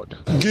the world.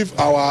 Give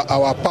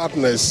our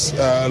partners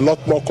a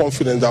lot more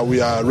confidence that we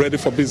are ready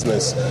for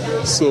business.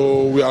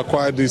 So we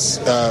acquired this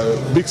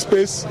big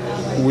space.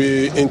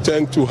 We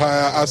intend to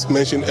hire, as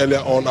mentioned earlier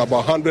on,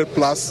 about 100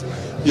 plus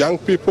young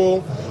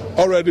people.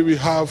 Already we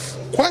have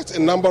quite a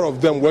number of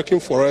them working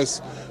for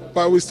us.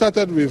 But we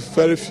started with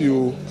very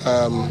few,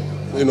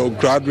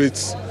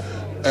 graduates,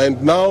 and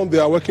now they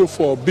are working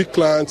for big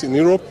clients in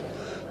Europe.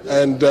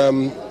 And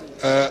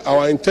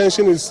our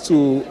intention is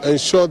to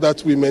ensure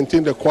that we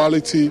maintain the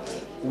quality.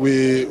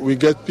 We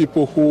get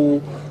people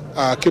who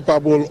are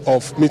capable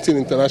of meeting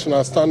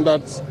international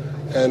standards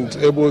and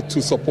able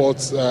to support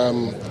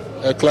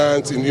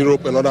clients in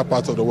Europe and other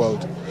parts of the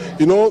world.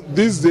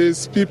 These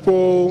days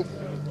people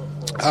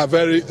are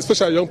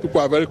especially young people,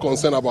 are very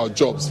concerned about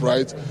jobs,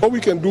 right? What we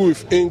can do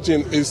with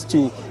Engine is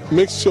to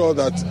make sure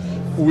that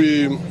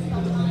we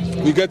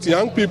get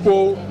young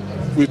people,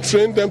 we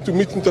train them to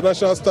meet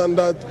international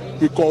standards,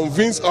 we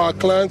convince our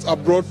clients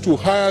abroad to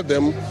hire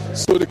them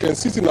so they can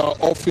sit in our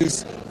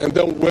office and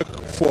then work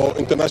for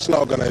international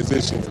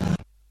organizations.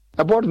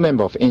 A board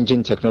member of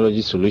Engine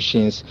Technology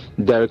Solutions,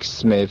 Derek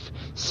Smith,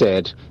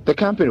 said the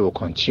company will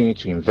continue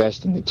to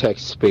invest in the tech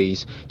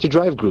space to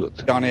drive growth.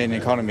 The Ghanaian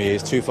economy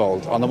is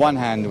twofold. On the one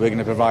hand, we're going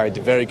to provide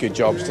very good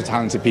jobs to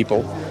talented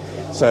people.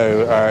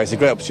 So it's a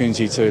great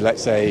opportunity to,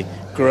 let's say,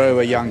 grow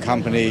a young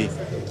company,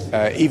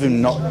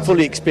 even not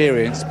fully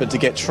experienced, but to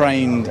get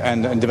trained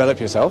and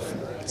develop yourself.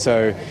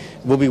 So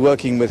we'll be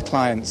working with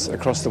clients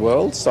across the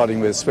world,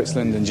 starting with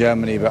Switzerland and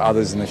Germany, but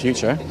others in the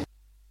future.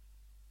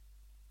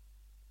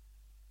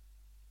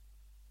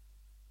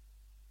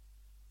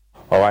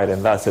 All right,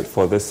 and that's it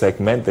for this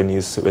segment. The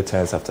news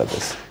returns after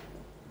this.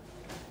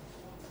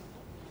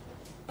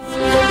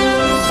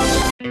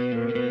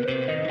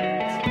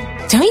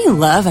 Don't you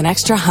love an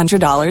extra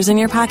 $100 in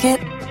your pocket?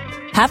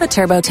 Have a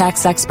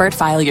TurboTax expert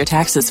file your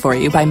taxes for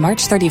you by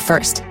March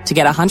 31st to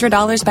get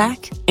 $100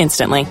 back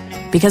instantly.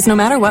 Because no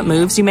matter what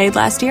moves you made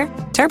last year,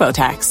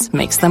 TurboTax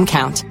makes them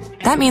count.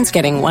 That means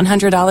getting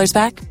 $100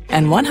 back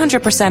and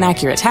 100%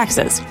 accurate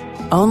taxes,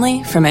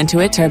 only from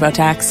Intuit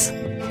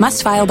TurboTax.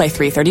 Must file by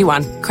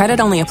 3/31. Credit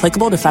only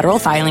applicable to federal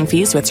filing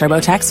fees with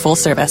TurboTax full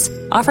service.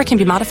 Offer can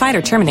be modified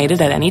or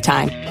terminated at any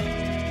time.